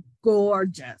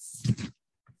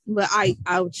 But I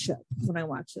was shook when I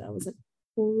watched it. I was like,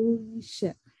 holy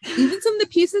shit. Even some of the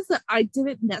pieces that I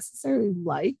didn't necessarily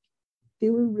like, they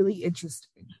were really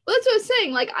interesting. Well, that's what I was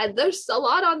saying. Like, there's a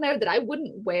lot on there that I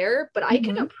wouldn't wear, but I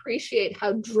can appreciate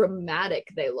how dramatic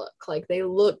they look. Like, they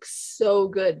look so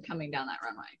good coming down that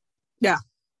runway. Yeah.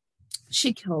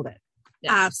 She killed it.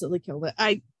 Yeah. Absolutely killed it.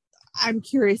 I'm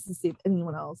curious to see if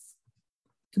anyone else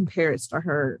compares to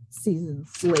her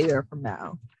seasons later from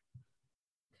now.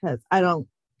 Because I don't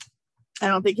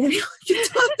think anyone can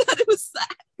talk that it was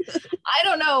that. I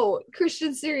don't know.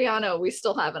 Christian Siriano, we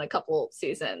still have in a couple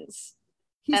seasons.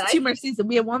 He's two more seasons.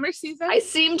 We have one more season. I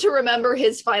seem to remember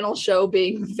his final show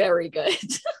being very good.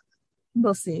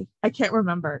 We'll see. I can't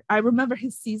remember. I remember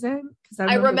his season because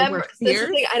I remember this is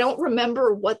the thing, I don't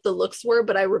remember what the looks were,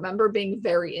 but I remember being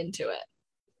very into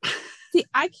it. See,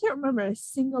 I can't remember a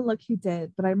single look he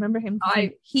did, but I remember him.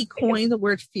 He coined the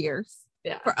word fierce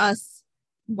for us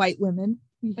white women.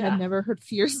 We had never heard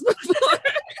fierce before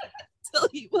until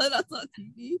he went us on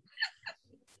TV.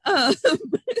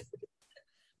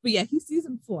 But yeah, he's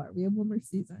season 4. We have one more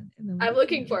season. And then I'm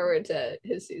looking forward to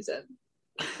his season.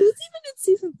 Who's even in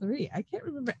season 3? I can't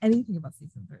remember anything about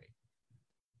season 3.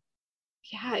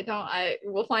 Yeah, I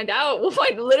we'll find out.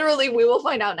 We will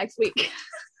find out next week.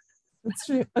 That's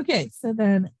true. Okay, so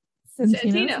then Santino's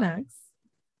Santino. next.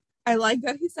 I like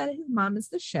that he said his mom is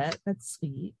the shit. That's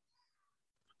sweet.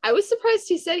 I was surprised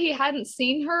he said he hadn't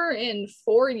seen her in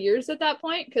 4 years at that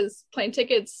point because plane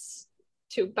tickets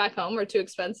to back home are too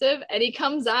expensive. And he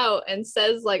comes out and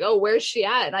says, like, oh, where's she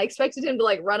at? And I expected him to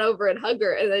like run over and hug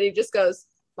her. And then he just goes,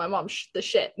 my mom's the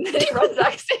shit. And then he runs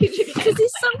backstage again. Because he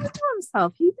sung it to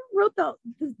himself. He even wrote the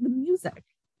music.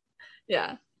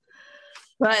 Yeah.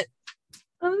 But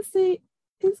honestly,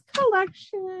 his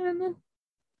collection,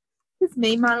 his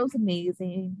main model is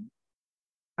amazing.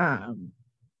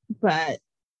 But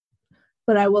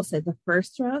I will say the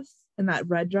first dress and that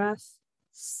red dress,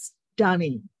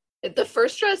 stunning. The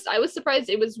first dress, I was surprised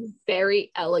it was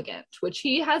very elegant, which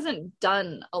he hasn't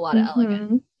done a lot of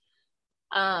elegant.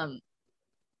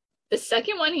 The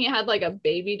second one, he had like a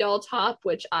baby doll top,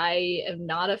 which I am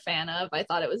not a fan of. I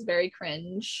thought it was very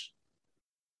cringe.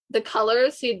 The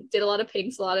colors, he did a lot of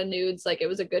pinks, a lot of nudes. Like, it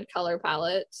was a good color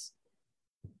palette.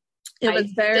 It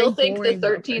was very. I still think the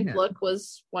 13th look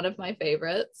was one of my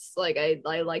favorites. Like, I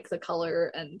like the color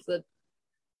and the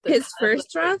his first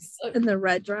dress and the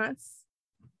red dress,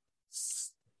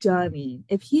 stunning.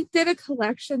 If he did a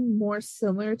collection more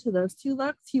similar to those two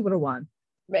looks, he would have won.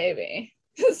 Maybe.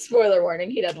 Spoiler warning,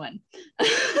 he doesn't win.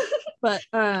 But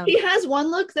he has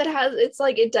one look that has, it's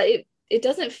like it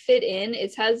doesn't fit in.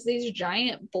 It has these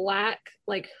giant black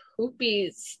like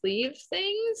hoopy sleeve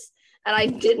things, and I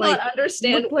did not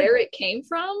understand where it came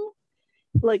from.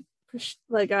 Like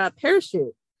a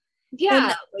parachute.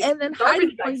 Yeah. And then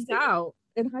Heidi points out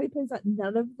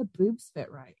none of the boobs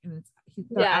fit right, and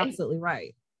they're absolutely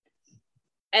right.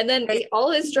 And then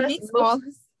all his dresses,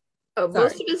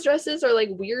 most of his dresses are like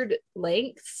weird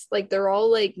lengths. Like, they're all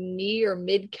like knee or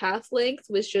mid calf length,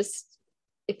 which just,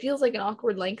 it feels like an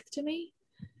awkward length to me.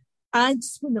 I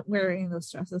just wouldn't wear any of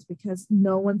those dresses because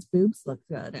no one's boobs look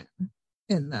good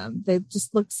in them. They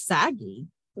just look saggy.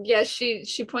 Yeah,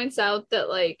 she points out that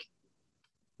like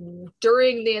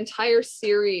during the entire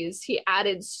series he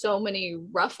added so many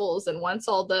ruffles, and once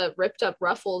all the ripped up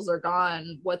ruffles are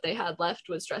gone, what they had left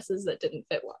was dresses that didn't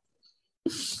fit well.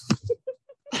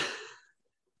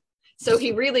 So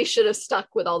he really should have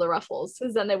stuck with all the ruffles,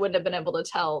 because then they wouldn't have been able to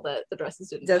tell that the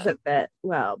dresses doesn't fit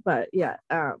well. But yeah,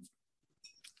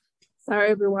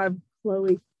 sorry everyone,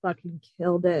 Chloe fucking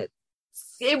killed it.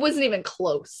 It wasn't even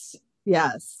close.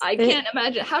 Yes, I can't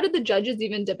imagine. How did the judges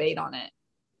even debate on it?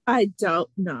 I don't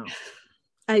know.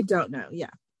 Yeah,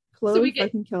 Chloe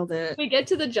fucking killed it. We get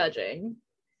to the judging,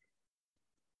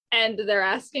 and they're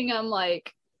asking him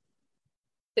like,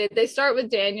 they start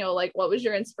with Daniel, like, what was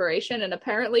your inspiration? And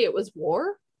apparently it was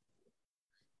war.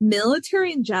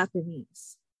 Military and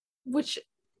Japanese. Which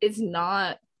is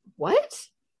not, what?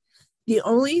 The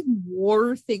only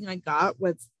war thing I got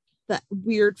was that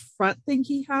weird front thing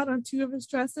he had on two of his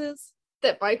dresses.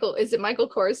 That Michael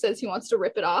Kors says he wants to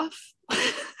rip it off?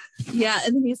 Yeah,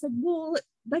 and then he's like, well,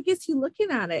 I guess you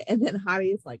looking at it. And then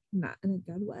Heidi's like, not in a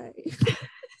good way.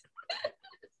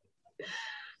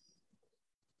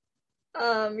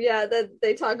 Yeah, that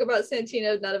they talk about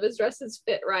Santino, none of his dresses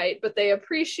fit right, but they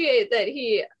appreciate that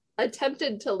he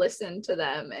attempted to listen to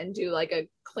them and do like a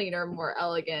cleaner, more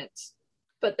elegant,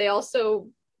 but they also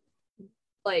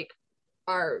like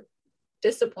are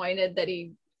disappointed that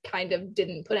he kind of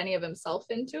didn't put any of himself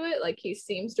into it. Like, he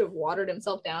seems to have watered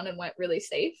himself down and went really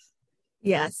safe.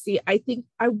 Yeah, see, I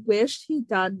wished he'd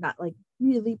done that like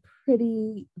really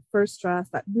pretty first dress,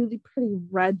 that really pretty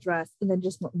red dress, and then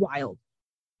just went wild.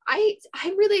 I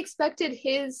really expected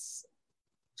his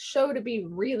show to be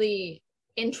really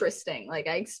interesting. Like,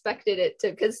 I expected it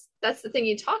to, because that's the thing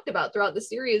he talked about throughout the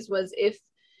series was if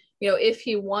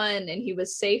he won and he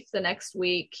was safe the next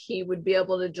week, he would be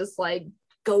able to just like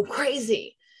go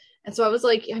crazy. And so I was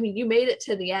like, I mean, you made it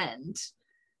to the end.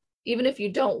 Even if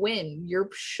you don't win, you're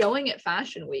showing at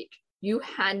Fashion Week. You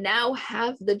now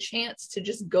have the chance to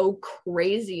just go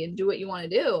crazy and do what you want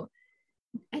to do.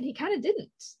 And he kind of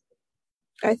didn't.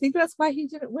 I think that's why he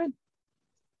didn't win.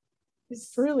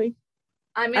 Truly.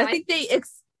 I mean, I think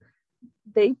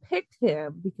they picked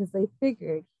him because they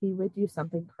figured he would do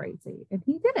something crazy, and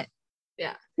he didn't.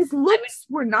 Yeah. His looks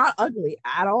were not ugly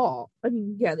at all. I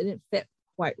mean, yeah, they didn't fit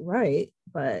quite right,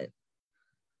 but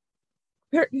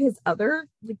his other,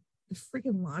 like, the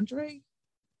freaking lingerie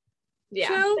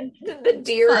show, the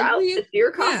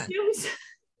deer costumes. Yeah.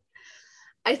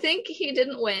 I think he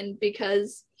didn't win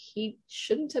because he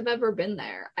shouldn't have ever been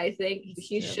there. I think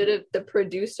the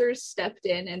producers stepped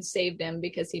in and saved him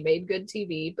because he made good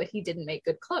TV, but he didn't make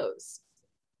good clothes.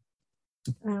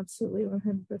 Absolutely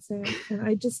 100%. And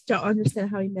I just don't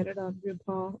understand how he met it on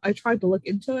RuPaul. I tried to look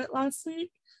into it last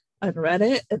week on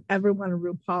Reddit, and everyone on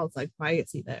RuPaul is like, why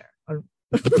is he there? On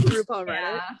RuPaul Reddit.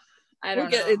 Yeah, I We'll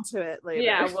don't get know. into it later.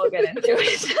 Yeah, we'll get into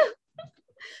it.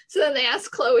 So then they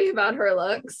ask Chloe about her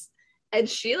looks, and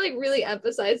she like really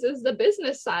emphasizes the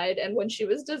business side. And when she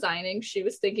was designing, she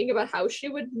was thinking about how she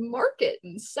would market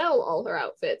and sell all her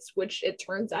outfits, which it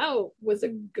turns out was a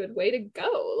good way to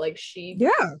go. Like she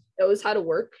knows how to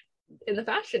work in the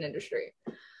fashion industry.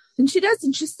 And she does,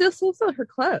 and she still sells her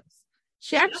clothes.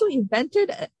 She actually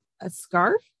invented a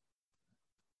scarf.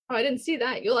 Oh, I didn't see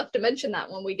that. You'll have to mention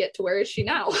that when we get to Where Is She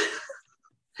Now?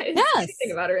 I didn't see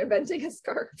anything about her inventing a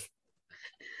scarf.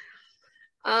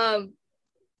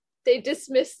 They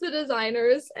dismiss the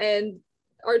designers and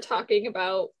are talking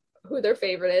about who their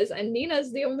favorite is, and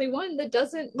Nina's the only one that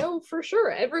doesn't know for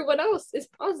sure. Everyone else is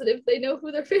positive they know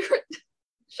who their favorite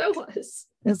show was.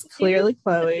 It's clearly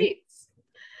Chloe.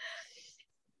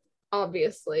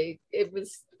 Obviously, it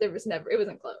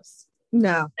wasn't close.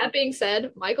 No. That being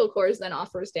said, Michael Kors then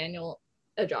offers Daniel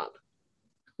a job,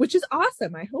 which is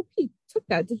awesome. I hope he took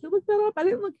that. Did you look that up? I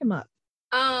didn't look him up.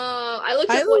 I looked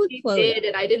at what he did,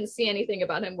 and I didn't see anything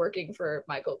about him working for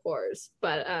Michael Kors.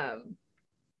 But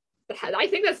I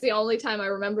think that's the only time I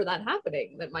remember that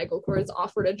happening, that Michael Kors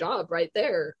offered a job right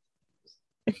there.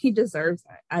 He deserves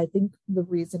it. I think the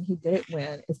reason he didn't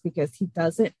win is because he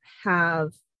doesn't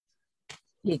have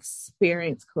the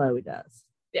experience Chloe does.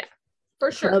 Yeah,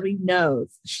 for sure. Chloe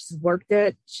knows. She's worked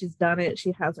it. She's done it.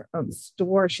 She has her own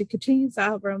store. She continues to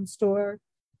have her own store.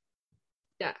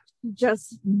 Yeah.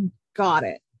 Just got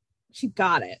it. She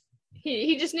got it.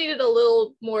 He just needed a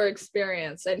little more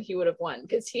experience and he would have won,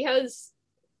 because he has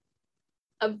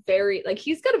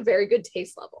he's got a very good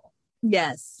taste level.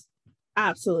 Yes,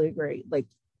 absolutely agree. Like,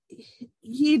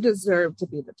 he deserved to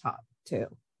be the top too.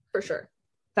 For sure.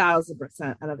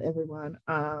 1,000% out of everyone.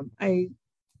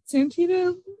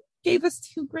 Santino gave us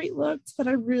 2 great looks, but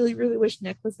I really, really wish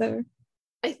Nick was there.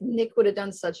 Nick would have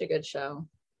done such a good show.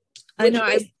 I know.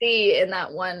 I see in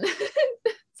that one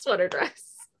sweater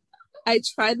dress. I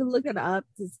tried to look it up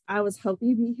because I was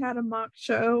hoping he had a mock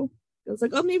show. It was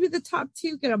like, oh, maybe the top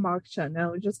 2 get a mock show.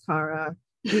 No, just Cara.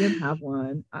 He didn't have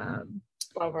one.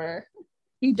 Bummer.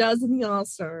 He does in the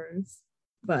All-Stars,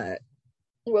 but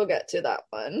we'll get to that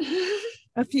one.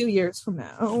 A few years from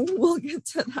now, we'll get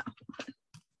to that one.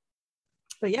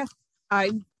 But yeah,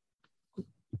 I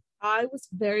was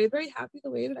very, very happy the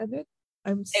way it ended.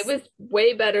 It was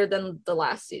way better than the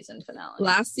last season finale.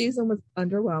 Last season was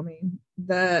underwhelming.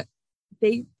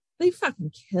 They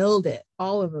fucking killed it.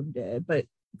 All of them did, but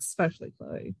especially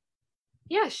Chloe.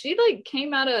 Yeah, she like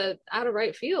came out of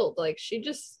right field. Like she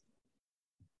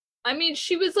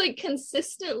was like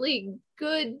consistently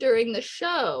good during the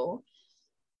show,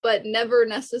 but never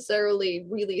necessarily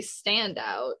really stand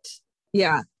out.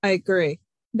 Yeah, I agree.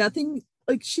 Nothing,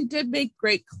 like, she did make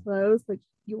great clothes, but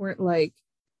you weren't like,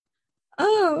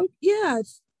 oh yeah,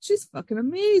 she's fucking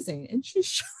amazing, and she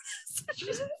showed us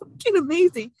she's fucking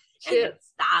amazing.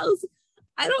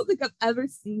 I don't think I've ever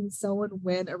seen someone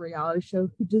win a reality show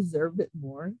who deserved it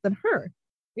more than her.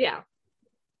 Yeah,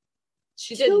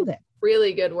 she did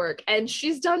really good work, and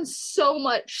she's done so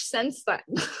much since then.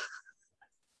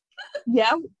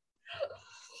 Yeah.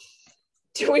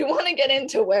 Do we want to get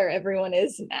into where everyone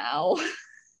is now?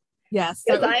 Yes,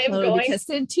 because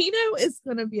Santino is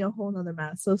going to be a whole nother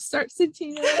mess. So start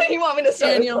Santino. You want me to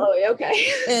start Daniel, with Chloe?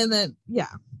 Okay. And then, yeah.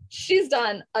 She's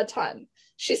done a ton.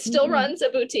 She still runs a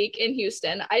boutique in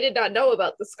Houston. I did not know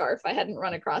about the scarf. I hadn't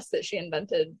run across that she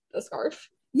invented the scarf.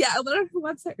 Yeah, I went on her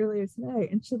website earlier today,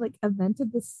 and she like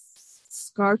invented this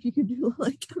scarf you could do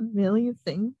like a million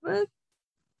things with.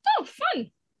 Oh,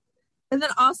 fun. And then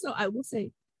also, I will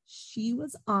say, she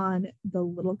was on The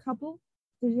Little Couple.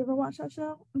 Did you ever watch that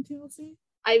show on TLC?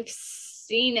 I've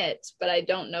seen it, but I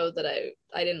don't know that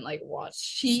I didn't like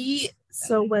watch.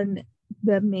 So when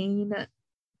her name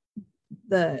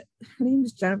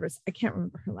is Jennifer, I can't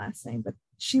remember her last name, but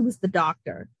she was the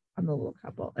doctor on The Little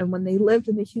Couple. And when they lived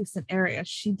in the Houston area,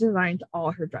 she designed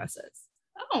all her dresses.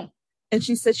 Oh. And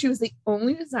she said she was the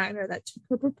only designer that took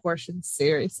her proportions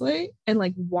seriously and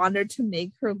like wanted to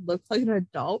make her look like an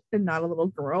adult and not a little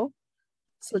girl.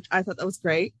 So, which I thought that was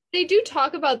great. They do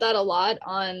talk about that a lot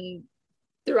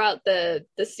throughout the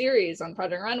series on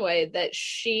Project Runway, that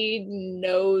she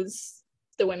knows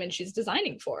the women she's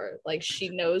designing for. Like she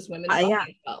knows women.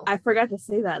 Well. I forgot to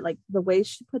say that. Like the way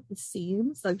she put the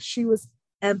seams, like she was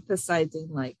emphasizing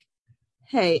like,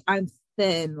 hey, I'm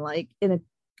thin, like in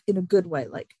a good way.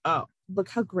 Like, oh, look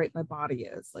how great my body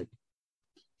is. Like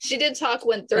She did talk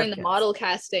when during the Yes. model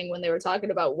casting when they were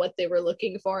talking about what they were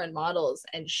looking for in models,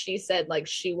 and she said like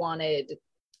she wanted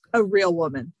A real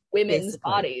woman. women's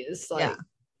basically. bodies. Like,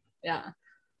 Yeah.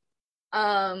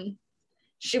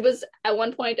 She was at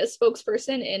one point a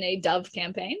spokesperson in a Dove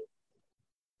campaign.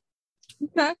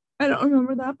 Okay. I don't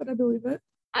remember that, but I believe it.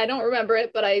 I don't remember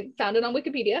it, but I found it on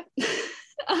Wikipedia.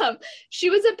 She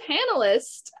was a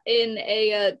panelist in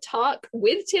a talk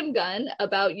with Tim Gunn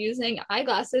about using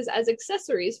eyeglasses as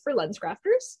accessories for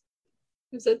LensCrafters.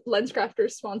 It was a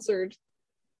LensCrafters sponsored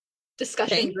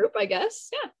discussion group, I guess.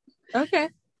 Yeah. Okay.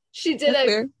 She did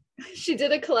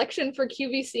a collection for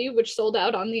QVC, which sold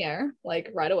out on the air, like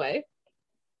right away.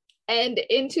 And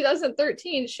in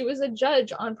 2013, she was a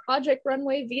judge on Project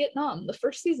Runway Vietnam, the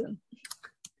first season.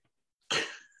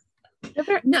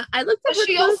 No, I looked at her.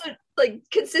 She also, like,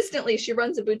 consistently, she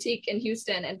runs a boutique in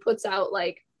Houston and puts out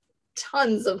like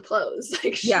tons of clothes.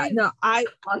 Like, I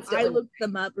looked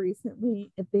them up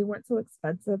recently. If they weren't so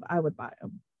expensive, I would buy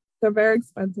them. They're very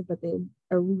expensive, but they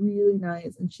are really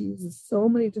nice. And she uses so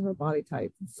many different body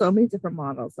types, so many different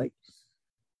models. Like,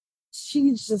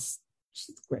 she's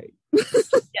great.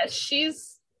 Yeah,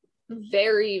 she's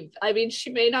very, I mean, she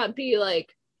may not be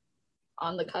like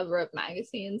on the cover of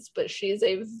magazines, but she's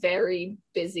a very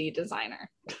busy designer.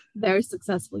 Very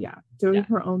successful, doing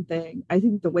her own thing. I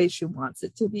think the way she wants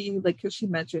it to be, like, because she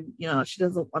mentioned, she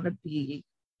doesn't want to be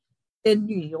in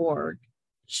New York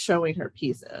showing her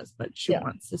pieces, but she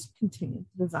wants to continue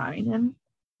to design. And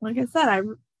like I said, I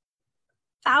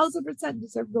 1,000%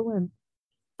 deserve the win.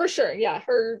 For sure, yeah.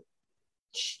 Her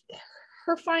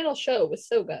final show was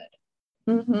so good.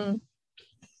 Mm-hmm.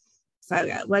 So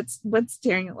yeah, what's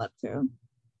tearing it up to?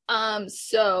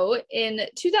 So in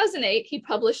 2008, he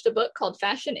published a book called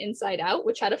Fashion Inside Out,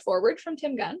 which had a foreword from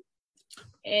Tim Gunn.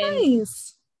 In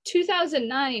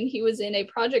 2009, he was in a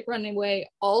Project Runway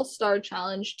All-Star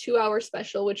Challenge 2-hour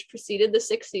special, which preceded the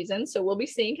 6th season. So we'll be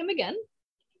seeing him again.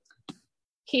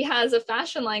 He has a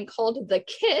fashion line called The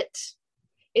Kit.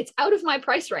 It's out of my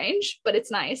price range, but it's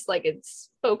nice. Like, its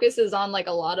focuses on like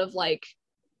a lot of like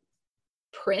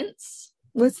prints.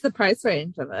 What's the price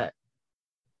range of it?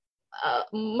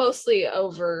 Mostly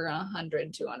over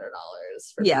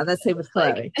 $100-$200. That's same with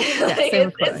clothing. Like, same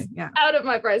with clothing. Out of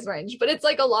my price range, but it's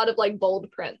like a lot of like bold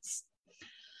prints.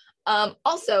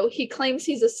 Also, he claims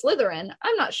he's a Slytherin.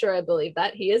 I'm not sure I believe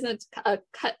that. He isn't a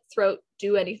cutthroat,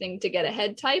 do anything to get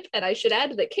ahead type. And I should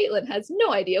add that Caitlin has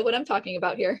no idea what I'm talking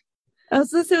about here. I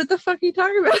was gonna say, what the fuck are you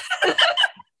talking about?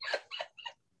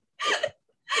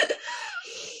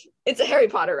 It's a Harry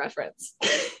Potter reference.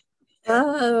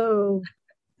 Oh,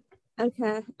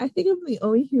 okay. I think I'm the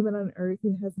only human on earth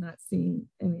who has not seen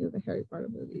any of the Harry Potter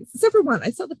movies, except for one.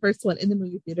 I saw the first one in the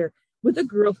movie theater with a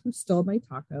girl who stole my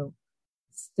taco.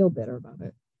 Still bitter about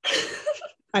it.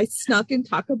 I snuck in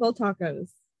Taco Bell tacos,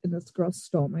 and this girl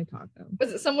stole my taco.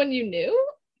 Was it someone you knew?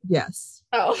 Yes.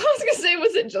 Oh, I was gonna say,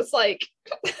 was it just like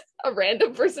a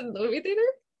random person in the movie theater?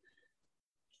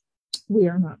 We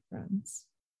are not friends.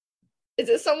 Is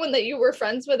it someone that you were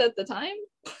friends with at the time?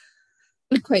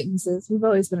 Acquaintances. We've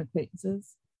always been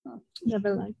acquaintances. Oh.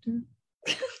 Never liked her.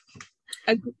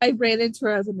 I ran into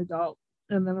her as an adult,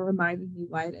 and then it reminded me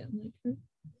why I didn't like her.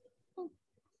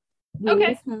 Rude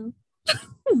as hell.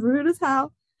 Rude as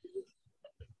hell.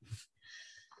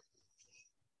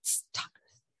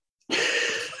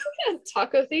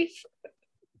 Taco thief.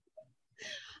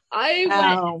 I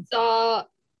went and saw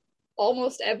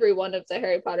almost every one of the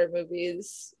Harry Potter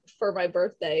movies for my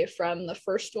birthday, from the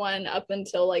first one up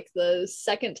until like the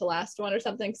second to last one or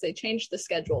something, because they changed the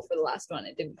schedule for the last one.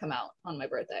 It didn't come out on my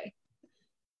birthday.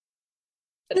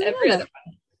 But every other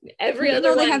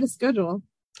one, they had a schedule.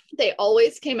 They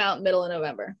always came out middle of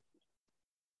November.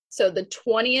 So the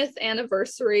 20th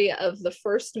anniversary of the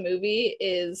first movie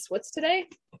is, what's today?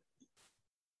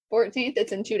 14th.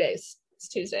 It's in 2 days. It's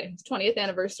Tuesday. It's 20th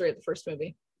anniversary of the first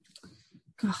movie.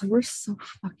 God, we're so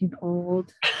fucking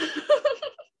old.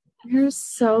 You're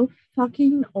so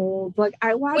fucking old. Like,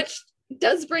 I watched. Which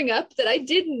does bring up that I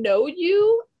did know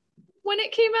you when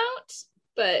it came out,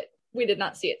 but we did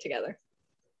not see it together.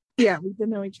 Yeah, we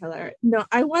didn't know each other. No,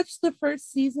 I watched the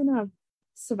first season of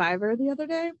Survivor the other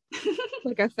day.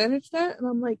 Like, I finished it, and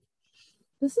I'm like,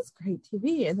 this is great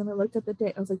TV. And then I looked at the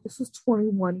date. I was like, this was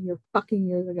 21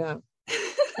 years ago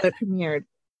that it premiered.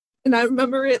 And I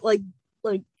remember it like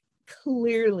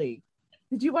clearly.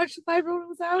 Did you watch Survivor when it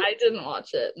was out? I didn't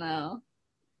watch it, no.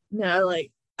 No,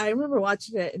 like, I remember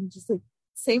watching it, and just like,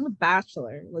 same with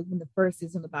Bachelor. Like, when the first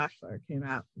season of Bachelor came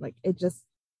out, like, it just,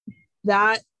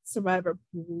 that Survivor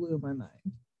blew my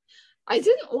mind. I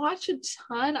didn't watch a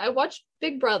ton. I watched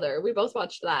Big Brother. We both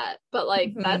watched that. But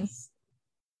like,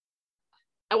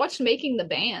 I watched Making the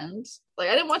Band. Like,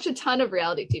 I didn't watch a ton of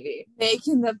reality TV.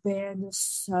 Making the Band is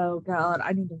so good.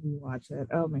 I need to rewatch it.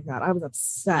 Oh my god, I was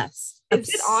obsessed. Is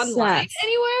it online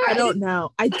anywhere? I don't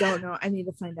know. I don't know. I need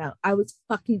to find out. I was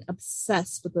fucking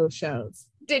obsessed with those shows.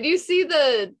 Did you see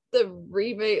the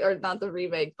remake, or not the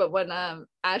remake, but when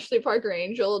Ashley Parker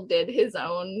Angel did his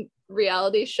own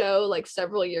reality show like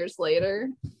several years later?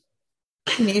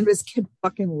 He named his kid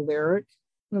fucking Lyric.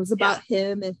 It was about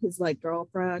him and his like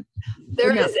girlfriend.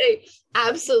 There is a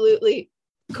absolutely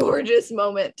gorgeous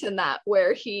moment in that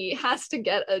where he has to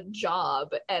get a job,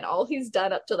 and all he's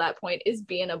done up to that point is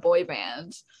be in a boy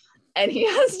band, and he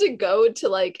has to go to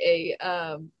like a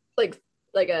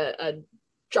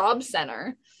job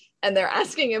center, and they're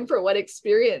asking him for what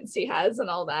experience he has and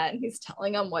all that, and he's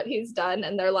telling them what he's done,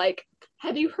 and they're like,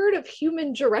 have you heard of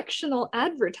human directional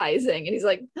advertising? And he's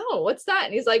like, no, what's that?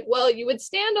 And he's like, well, you would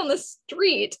stand on the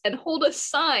street and hold a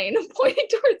sign pointing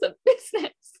towards a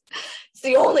business. It's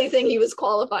the only thing he was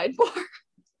qualified for.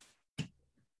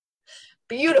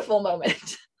 Beautiful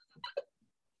moment.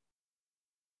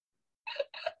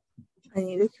 I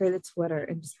need to create a Twitter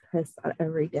and just piss out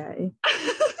every day.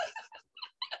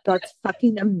 That's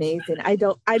fucking amazing. I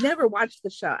never watched the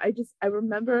show. I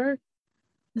remember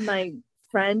my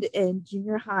friend in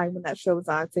junior high when that show was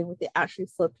on, same with the Ashley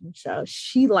Slipton show.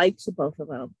 She liked both of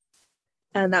them.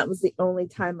 And that was the only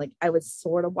time like I would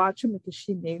sort of watch them because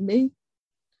she made me.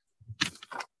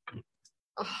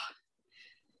 Oh.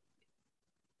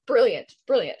 Brilliant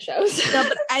shows. No,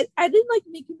 but I didn't like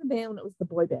Making the Band when it was the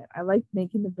boy band. I liked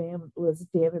Making the Band when it was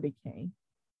Vanity King.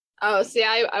 Oh, see,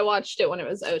 I watched it when it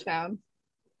was O-Town.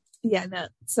 Yeah, no.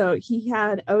 So he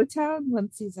had O-Town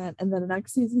one season, and then the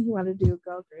next season he wanted to do a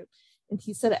girl group, and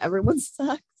he said everyone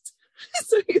sucked.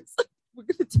 So he was like, we're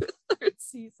gonna do a third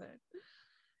season.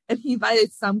 And he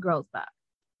invited some girls back.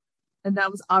 And that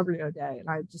was Aubrey O'Day. And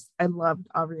I loved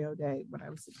Aubrey O'Day when I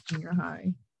was in junior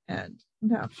high. And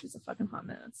now she's a fucking hot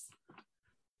mess.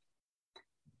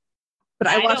 But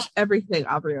I watched everything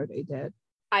Aubrey O'Day did.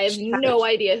 I have no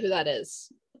idea who that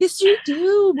is. Yes, you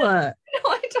do. No, I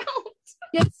don't.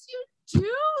 Yes, you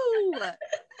do.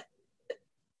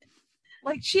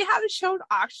 Like, she had a show at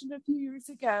auction a few years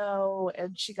ago,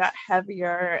 and she got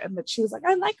heavier, and then she was like,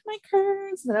 I like my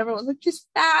curves, and then everyone was like, she's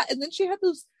fat. And then she had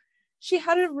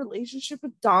a relationship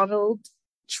with Donald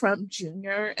Trump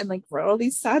Jr. and like wrote all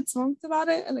these sad songs about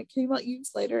it, and it came out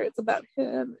years later. It's about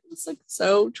him. It's like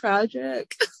so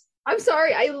tragic. I'm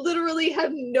sorry, I literally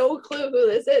have no clue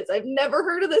who this is. I've never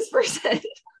heard of this person.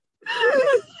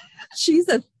 She's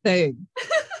a thing.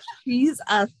 She's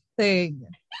a thing.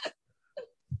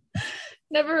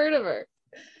 Never heard of her.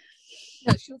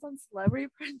 No, she was on Celebrity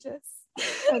Apprentice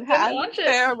and had an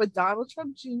affair with Donald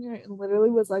Trump Jr. and literally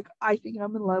was like, I think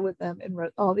I'm in love with him, and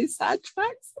wrote all these sad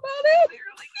tracks about it. And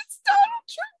you're like, it's Donald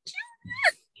Trump Jr.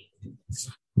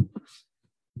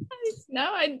 No,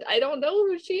 I don't know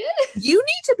who she is. You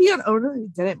need to be on Owner Who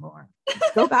Did It more.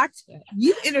 Go back to it.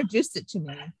 You introduced it to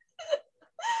me.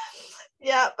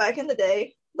 Yeah, back in the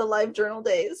day, the LiveJournal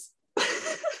days.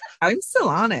 I'm still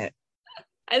on it.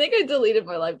 I think I deleted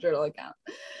my LiveJournal account.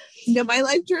 No, my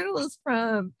LiveJournal is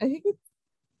from, my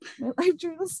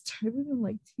LiveJournal started in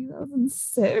like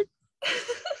 2006.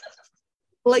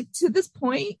 Like, to this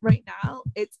point right now,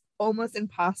 it's almost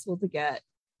impossible to get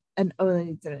an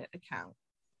Only Did It account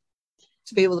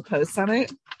to be able to post on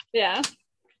it. Yeah.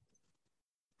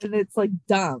 And it's like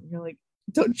dumb. You're like,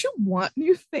 don't you want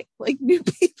new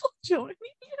people joining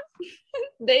you?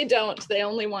 They don't. They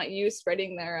only want you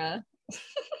spreading their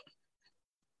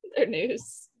their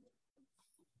news.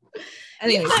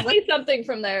 Anyways, you sent me something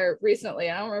from there recently.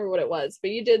 I don't remember what it was,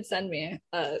 but you did send me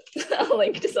a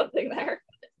link to something there.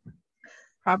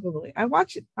 Probably. I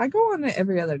watch it. I go on it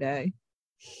every other day.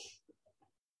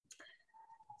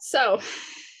 So,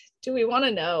 do we want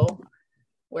to know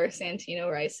where Santino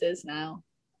Rice is now?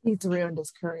 He's ruined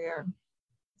his career.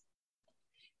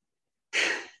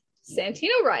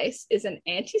 Santino Rice is an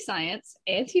anti-science,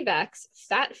 anti-vax,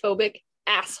 fat-phobic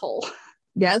asshole.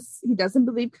 Yes, he doesn't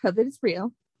believe COVID is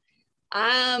real.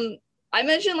 I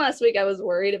mentioned last week I was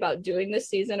worried about doing this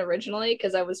season originally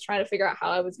because I was trying to figure out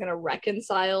how I was going to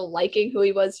reconcile liking who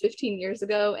he was 15 years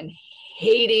ago and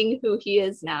hating who he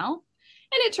is now.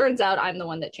 And it turns out I'm the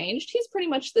one that changed. He's pretty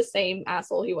much the same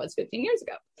asshole he was 15 years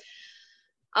ago.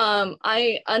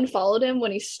 I unfollowed him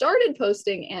when he started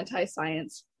posting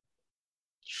anti-science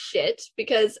shit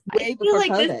because I feel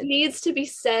like COVID. This needs to be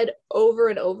said over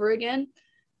and over again.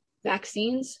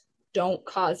 Vaccines don't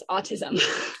cause autism.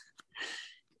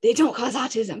 They don't cause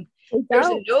autism. There's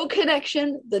no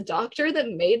connection. The doctor that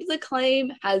made the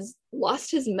claim has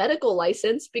lost his medical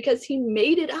license because he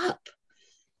made it up.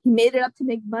 He made it up to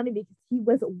make money because he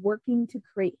was working to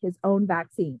create his own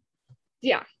vaccine.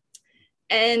 Yeah.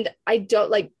 And I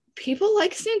don't like people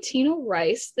like Santino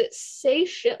Rice that say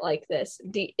shit like this.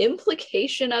 The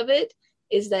implication of it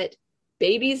is that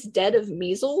babies dead of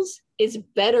measles is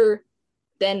better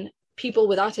than people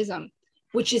with autism,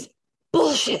 which is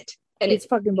bullshit. And it's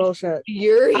fucking bullshit.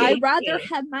 I'd rather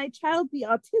have my child be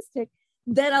autistic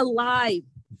than alive.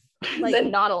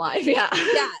 Than not alive. Yeah.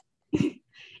 Yeah.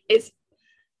 It's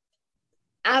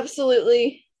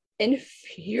absolutely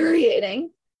infuriating.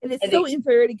 And it's so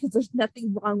infuriating because there's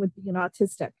nothing wrong with being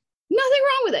autistic. Nothing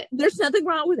wrong with it. There's nothing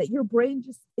wrong with it. Your brain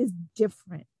just is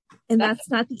different. And that's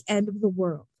not the end of the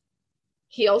world.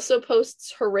 He also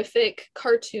posts horrific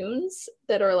cartoons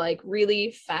that are like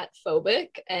really fat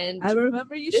phobic and I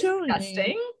remember you showing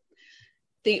me.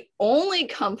 The only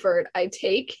comfort I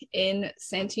take in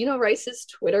Santino Rice's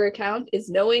Twitter account is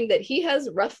knowing that he has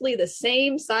roughly the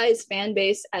same size fan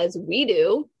base as we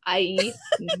do, i.e.,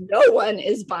 no one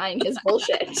is buying his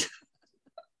bullshit.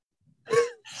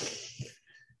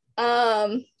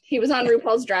 He was on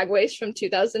RuPaul's Drag Race from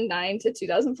 2009 to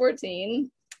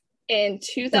 2014. In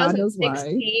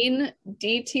 2016,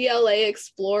 DTLA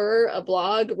Explorer, a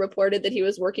blog, reported that he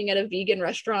was working at a vegan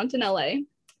restaurant in LA.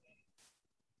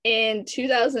 In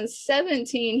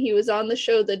 2017, he was on the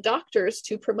show The Doctors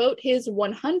to promote his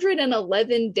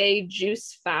 111-day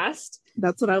juice fast.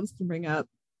 That's what I was to bring up.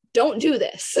 Don't do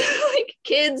this. Like,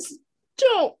 kids,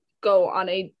 don't go on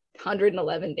a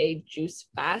 111-day juice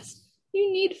fast.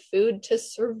 You need food to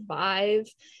survive.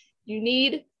 You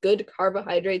need good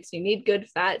carbohydrates, you need good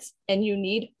fats, and you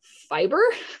need fiber.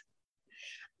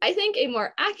 I think a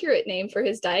more accurate name for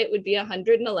his diet would be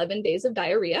 111 days of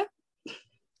diarrhea.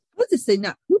 What to say,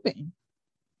 not pooping?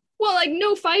 Well, like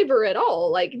no fiber at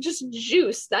all, like just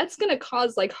juice. That's going to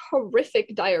cause like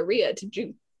horrific diarrhea to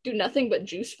do nothing but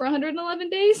juice for 111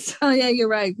 days. Oh yeah, you're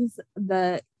right. Because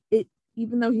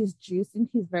even though he's juicing,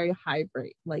 he's very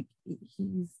hydrated. Like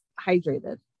he's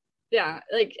hydrated. Yeah,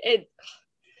 like it.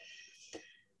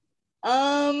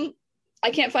 I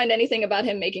can't find anything about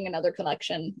him making another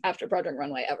collection after Project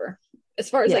Runway ever. As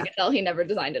far as I can tell, he never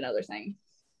designed another thing.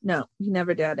 No, he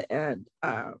never did. And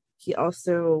he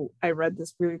also, I read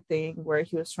this weird thing where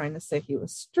he was trying to say he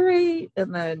was straight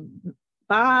and then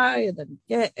bi and then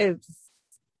it was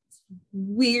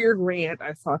weird rant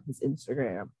I saw on his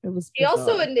Instagram. It was bizarre. He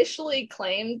also initially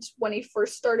claimed when he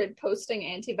first started posting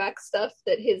anti-vax stuff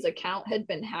that his account had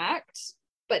been hacked.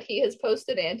 But he has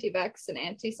posted anti-vax and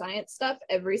anti-science stuff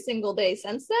every single day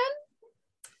since then.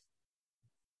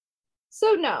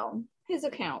 So no, his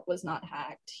account was not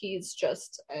hacked. He's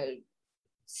just a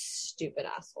stupid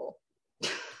asshole.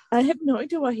 I have no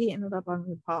idea why he ended up on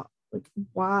RuPaul. Like,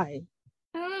 why?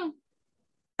 I don't know.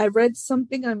 I read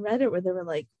something on Reddit where they were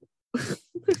like,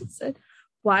 they said,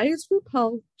 why is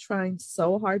RuPaul trying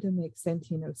so hard to make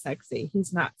Santino sexy?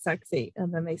 He's not sexy.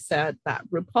 And then they said that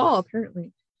RuPaul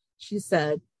apparently, she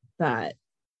said that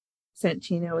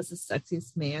Santino was the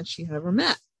sexiest man she had ever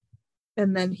met.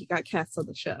 And then he got cast on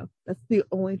the show. That's the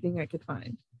only thing I could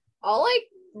find. All I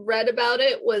read about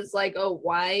it was like, oh,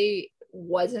 why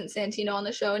wasn't Santino on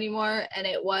the show anymore? And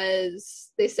it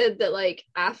was, they said that like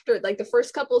after like the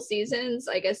first couple seasons,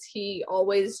 I guess he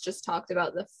always just talked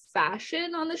about the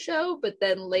fashion on the show, but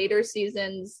then later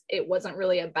seasons it wasn't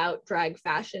really about drag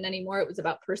fashion anymore. It was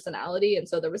about personality, and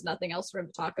so there was nothing else for him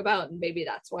to talk about, and maybe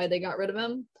that's why they got rid of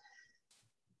him.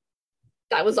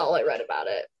 That was all I read about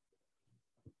it.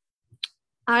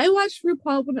 I watched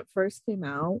RuPaul when it first came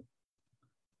out,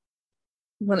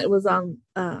 when it was on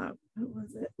what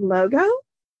was it, Logo?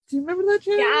 Do you remember that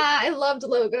show? Yeah, I loved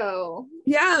Logo.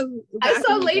 Yeah, I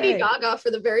saw Lady Gaga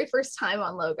for the very first time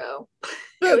on Logo.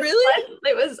 Oh, really?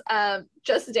 It was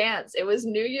Just Dance. It was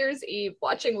New Year's Eve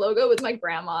watching Logo with my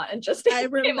grandma, and Just Dance. I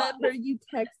remember you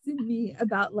texting me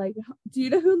about like, do you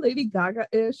know who Lady Gaga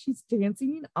is? She's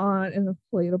dancing on an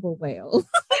inflatable whale.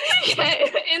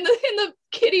 in the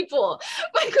kiddie pool.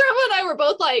 My grandma and I were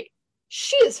both like,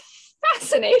 she is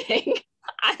fascinating.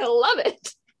 I love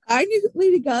it. I knew who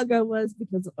Lady Gaga was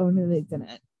because of Only They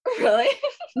Didn't. Really?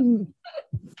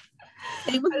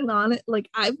 It was not like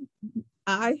I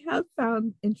have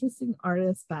found interesting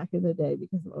artists back in the day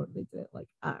because of Only They Didn't. Like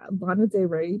Lana Del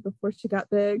Rey before she got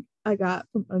big, I got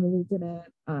from Only They Didn't.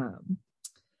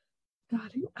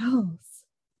 God, who else?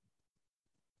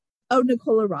 Oh,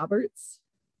 Nicola Roberts.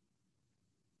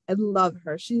 I love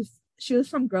her. She was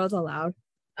from Girls Aloud.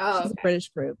 Oh, she's a British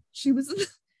group. She was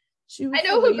I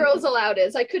know who Girls Aloud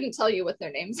is. I couldn't tell you what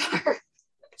their names are.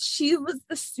 She was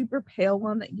the super pale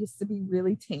one that used to be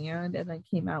really tanned and then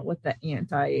came out with the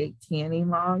anti-tanning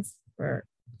laws in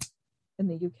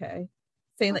the UK.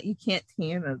 saying that you can't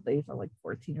tan at the age of like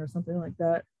 14 or something like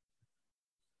that.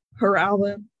 Her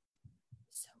album,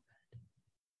 so good.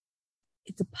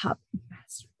 It's a pop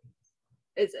masterpiece.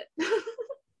 Is it?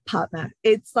 Pop master.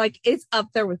 It's like it's up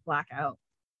there with Blackout.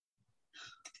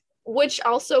 Which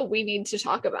also we need to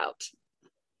talk about.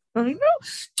 I know,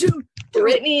 dude.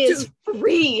 Britney is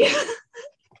free.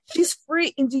 She's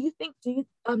free. And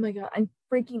oh my god, I'm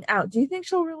freaking out. Do you think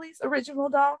she'll release Original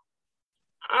Doll?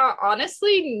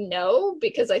 Honestly, no,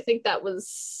 because I think that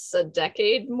was a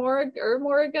decade more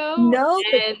ago. No,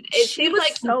 and it she seems was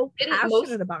like so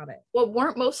passionate about it. Well,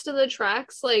 weren't most of the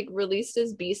tracks like released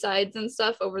as B-sides and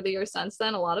stuff over the years since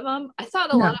then? A lot of them. I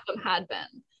thought a lot of them had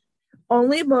been.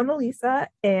 Only Mona Lisa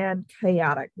and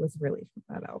Chaotic was released from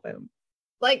that album.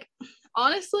 Like,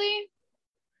 honestly.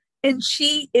 And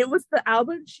it was the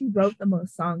album she wrote the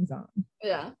most songs on.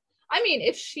 Yeah. I mean,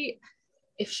 if she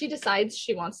decides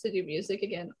she wants to do music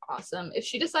again, awesome. If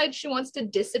she decides she wants to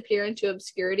disappear into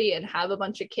obscurity and have a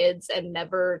bunch of kids and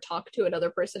never talk to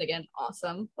another person again,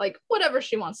 awesome. Like, whatever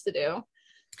she wants to do.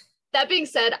 That being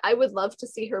said, I would love to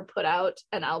see her put out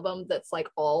an album that's like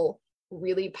all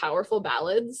really powerful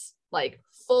ballads, like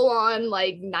full on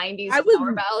like 90s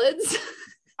power ballads.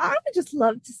 I would just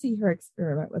love to see her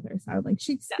experiment with her sound. Like,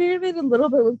 she experimented a little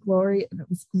bit with Glory and it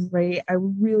was great. I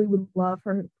really would love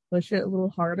her to push it a little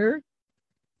harder.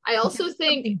 I also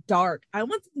think dark. I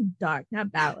want something dark,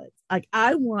 not ballads. Like,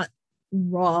 I want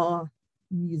raw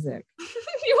music.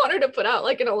 You want her to put out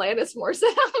like an Alanis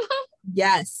Morissette album?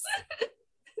 Yes.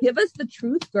 Give us the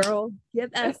truth, girl.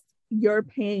 Give us your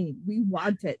pain. We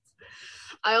want it.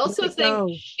 I also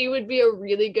think she would be a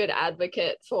really good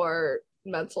advocate for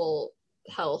mental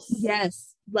health.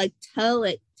 Yes. Like, tell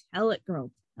it,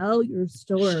 girl. Tell your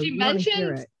story. She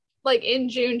mentioned, like, in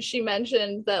June, she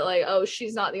mentioned that, like, oh,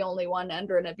 she's not the only one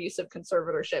under an abusive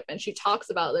conservatorship. And she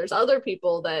talks about there's other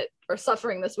people that are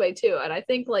suffering this way too. And I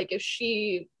think, like, if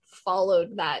she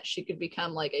followed that, she could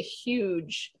become like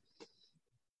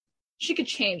she could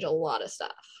change a lot of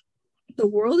stuff. The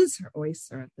world is her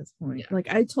oyster at this point. Yeah. Like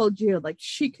I told you, like,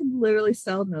 she can literally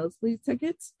sell nosebleed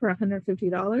tickets for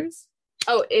 $150.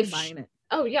 Oh,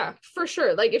 oh yeah, for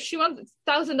sure. Like, if she wants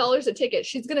 $1,000 a ticket,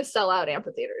 she's gonna sell out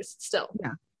amphitheaters still.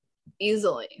 Yeah,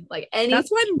 easily. Like, anything. That's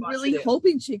why I'm really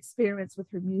hoping she experiments with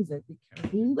her music,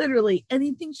 because literally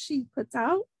anything she puts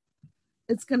out,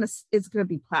 it's gonna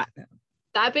be platinum.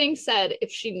 That being said,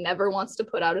 if she never wants to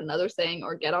put out another thing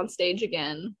or get on stage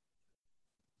again,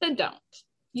 then don't.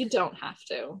 You don't have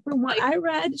to. From what I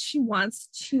read, she wants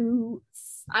to.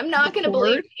 I'm not going to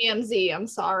believe TMZ. I'm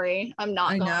sorry. I'm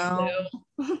not going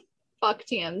to. Fuck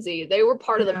TMZ. They were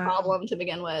part of the problem to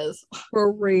begin with. For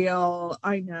real.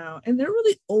 I know. And they were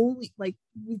the only, like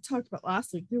we talked about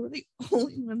last week, they were the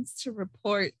only ones to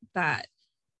report that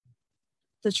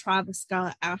the Travis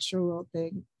Scott Astroworld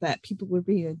thing, that people were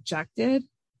being ejected.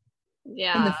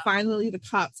 Yeah. And then finally the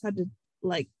cops had to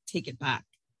like take it back.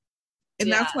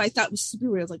 And that's why I thought it was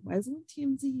super weird. I was like, why isn't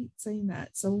TMZ saying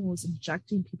that someone was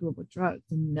injecting people with drugs,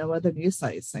 and no other news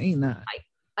site is saying that?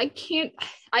 I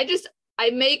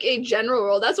make a general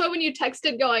rule. That's why when you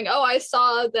texted going, oh, I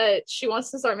saw that she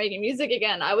wants to start making music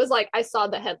again, I was like, I saw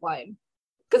the headline,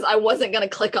 because I wasn't going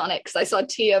to click on it because I saw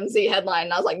TMZ headline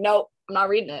and I was like, nope, I'm not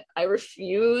reading it. I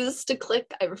refuse to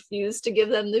click. I refuse to give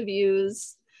them the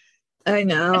views. I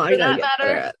know. For that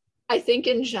matter, I think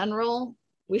in general,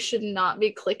 we should not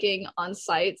be clicking on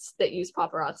sites that use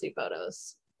paparazzi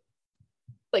photos.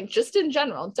 Like, just in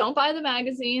general, don't buy the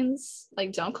magazines.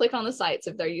 Like, don't click on the sites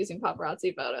if they're using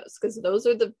paparazzi photos, because those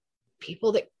are the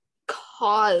people that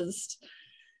caused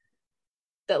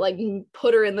that, like,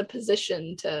 put her in the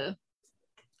position to.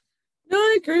 No,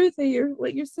 I agree with you.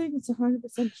 What you're saying is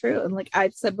 100% true. And like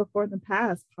I've said before in the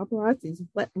past, paparazzi is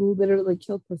what literally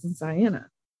killed Princess Diana.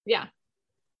 Yeah.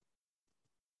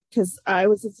 Because I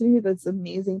was listening to this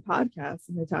amazing podcast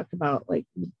and they talked about, like,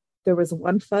 there was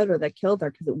one photo that killed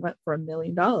her because it went for $1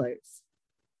 million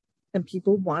and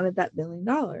people wanted that $1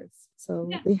 million. So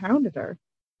they hounded her.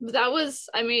 That was,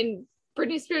 I mean,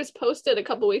 Britney Spears posted a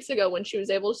couple weeks ago when she was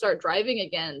able to start driving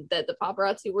again that the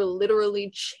paparazzi were literally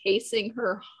chasing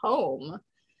her home,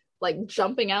 like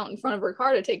jumping out in front of her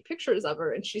car to take pictures of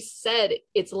her. And she said,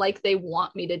 it's like they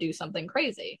want me to do something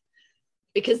crazy.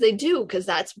 Because they do, because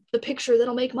that's the picture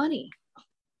that'll make money.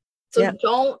 So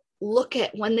don't look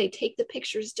at when they take the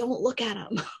pictures. Don't look at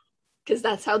them, because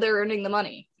that's how they're earning the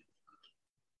money.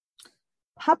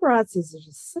 Paparazzis are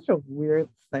just such a weird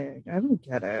thing. I don't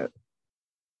get it.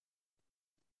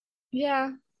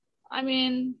 Yeah. I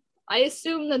mean, I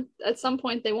assume that at some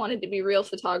point they wanted to be real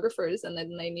photographers and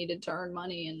then they needed to earn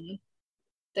money, and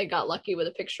they got lucky with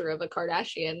a picture of a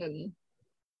Kardashian and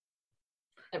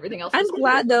everything else. I'm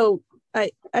glad though.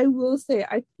 I will say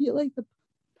I feel like the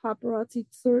paparazzi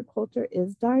sort of culture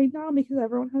is dying down because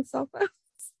everyone has cell phones.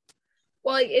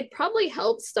 Well, like, it probably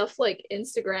helps stuff like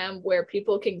Instagram where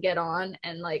people can get on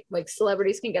and like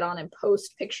celebrities can get on and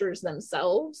post pictures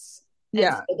themselves. And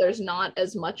Yeah. so there's not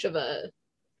as much of a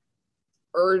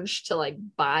urge to like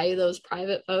buy those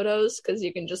private photos because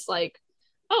you can just like,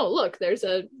 oh, look, there's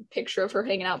a picture of her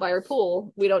hanging out by her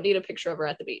pool. We don't need a picture of her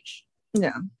at the beach.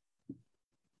 Yeah.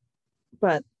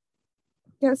 But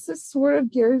I guess this sort of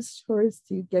gears towards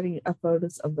to getting a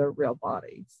photos of their real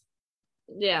bodies.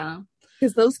 Yeah.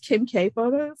 Because those Kim K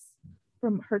photos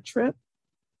from her trip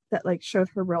that like showed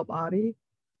her real body,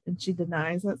 and she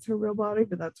denies that's her real body,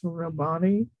 but that's her real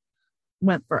body,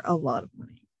 went for a lot of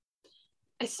money.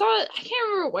 I saw it. I can't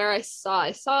remember where I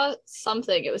saw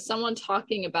something. It was someone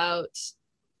talking about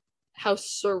how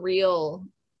surreal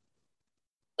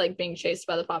like being chased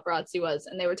by the paparazzi was.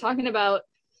 And they were talking about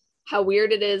how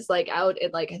weird it is like out in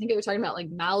like, I think they were talking about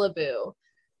like Malibu.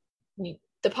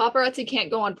 The paparazzi can't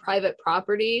go on private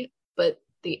property, but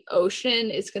the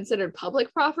ocean is considered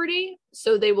public property.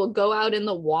 So they will go out in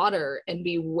the water and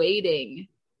be waiting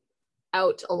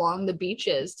out along the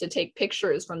beaches to take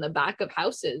pictures from the back of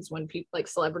houses when people like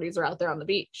celebrities are out there on the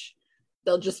beach.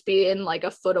 They'll just be in like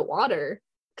a foot of water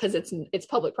because it's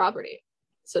public property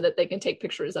so that they can take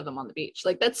pictures of them on the beach.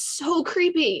 Like that's so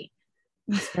creepy.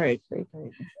 It's very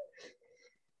creepy.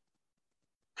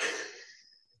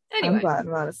 Anyway. I'm glad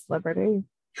I'm not a celebrity.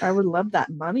 I would love that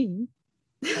money.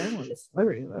 I don't want a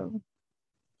celebrity though.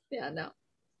 Yeah, no.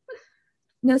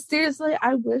 No, seriously,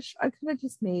 I wish I could have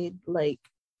just made like,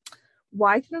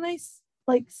 why couldn't I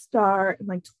like star in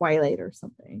like Twilight or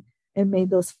something and made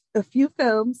those a few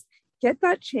films, get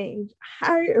that change,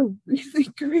 hire a really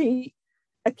great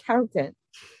accountant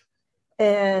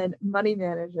and money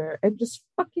manager, and just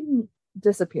fucking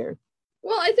disappear.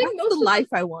 Well, I think that's most the life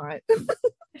I want.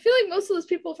 I feel like most of those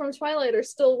people from Twilight are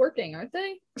still working, aren't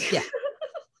they? Yeah.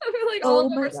 I feel like all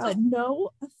of them are still. No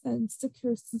offense to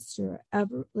Kristen Stewart,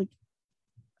 ever like.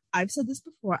 I've said this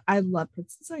before. I love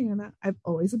Princess Diana. I've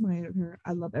always admired her.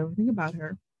 I love everything about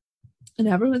her. And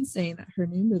everyone's saying that her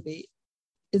new movie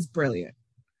is brilliant.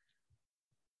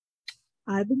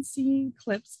 I've been seeing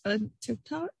clips on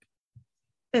TikTok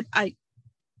and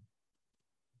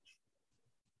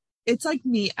it's like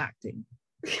me acting.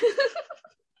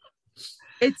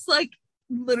 It's like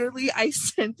literally I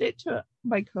sent it to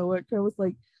my coworker. I was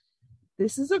like,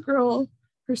 this is a girl,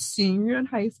 her senior in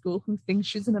high school, who thinks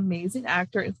she's an amazing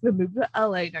actor and is going to move to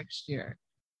LA next year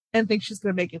and thinks she's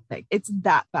going to make it big. It's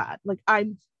that bad. Like,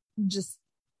 I'm just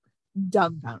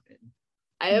dumbfounded.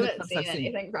 I haven't seen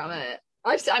anything from it.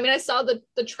 I saw the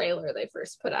trailer they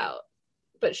first put out,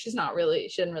 but she didn't really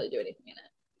do anything in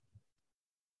it.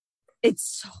 It's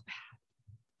so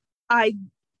bad.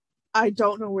 I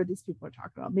don't know where these people are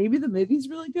talking about. Maybe the movie's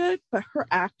really good, but her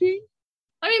acting,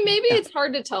 I mean, maybe it's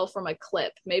hard to tell from a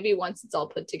clip. Maybe once it's all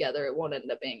put together, it won't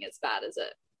end up being as bad as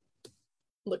it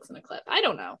looks in a clip. I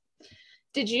don't know.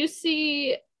 Did you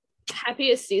see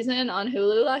Happiest Season on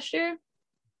Hulu last year?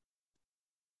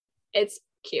 It's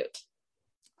cute.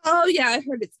 Oh, yeah, I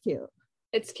heard it's cute.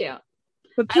 It's cute.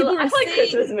 But people I like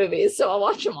Christmas movies, so I'll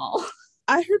watch them all.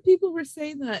 I heard people were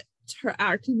saying that her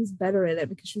acting was better in it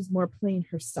because she was more playing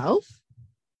herself.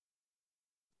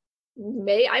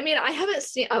 I haven't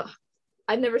seen...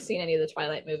 I've never seen any of the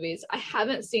Twilight movies. I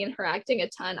haven't seen her acting a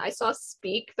ton. I saw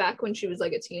Speak back when she was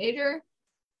like a teenager,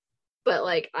 but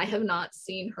like I have not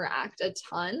seen her act a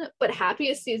ton. But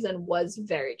Happiest Season was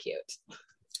very cute.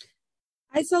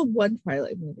 I saw one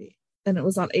Twilight movie and it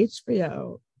was on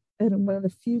HBO. And one of the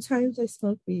few times I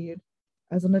smoked weed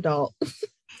as an adult,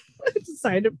 I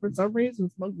decided for some reason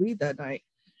to smoke weed that night.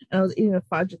 And I was eating a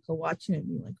fudgicle watching it and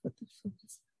being like, what the fuck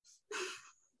is this?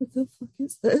 What the fuck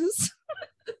is this?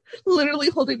 Literally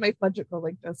holding my fudgicle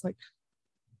like this, like.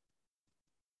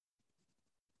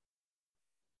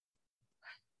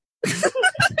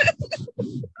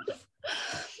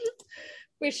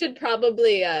 We should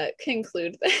probably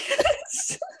conclude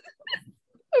this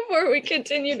before we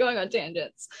continue going on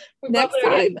tangents. Next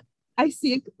time I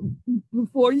see it,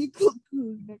 before you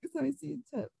conclude, next time I see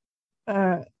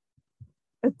a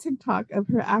TikTok of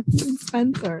her acting in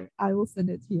Spencer, I will send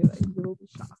it to you and you will be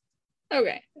shocked.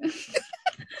 Okay.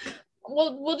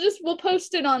 We'll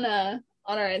post it on our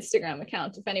Instagram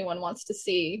account if anyone wants to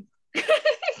see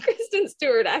Kristen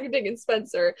Stewart acting in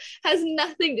Spencer. Has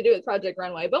nothing to do with Project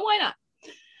Runway, but why not?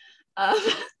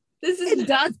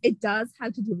 It does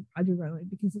have to do with Project Runway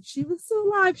because if she was still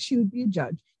alive, she would be a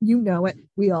judge. You know it.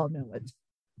 We all know it.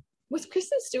 Was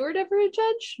Kristen Stewart ever a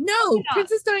judge? No,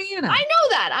 Princess Diana. I know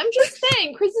that. I'm just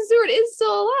saying Kristen Stewart is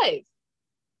still alive.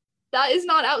 that is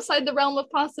not outside the realm of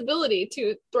possibility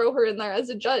to throw her in there as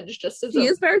a judge. Just as she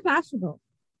is very fashionable.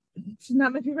 She's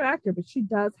not my favorite actor, but she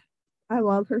does. I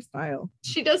love her style.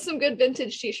 She does some good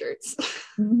vintage t-shirts.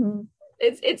 Mm-hmm.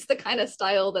 It's the kind of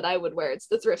style that I would wear. It's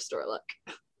the thrift store look.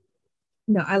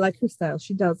 No, I like her style.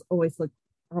 She does always look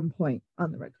on point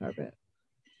on the red carpet.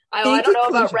 I don't know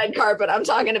about red carpet. I'm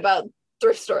talking about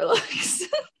thrift store looks.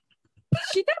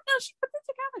 She does. No, she puts it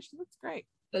together. She looks great.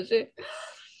 Does she?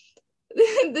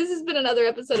 This has been another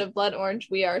episode of Blood Orange.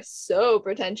 We are so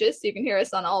pretentious. You can hear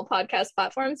us on all podcast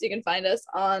platforms. You can find us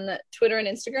on Twitter and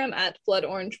Instagram at Blood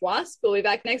Orange Wasp. We'll be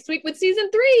back next week with season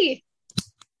 3.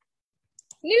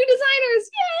 New designers.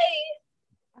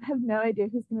 Yay! I have no idea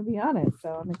who's going to be on it, so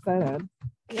I'm excited.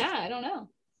 Yeah, I don't know.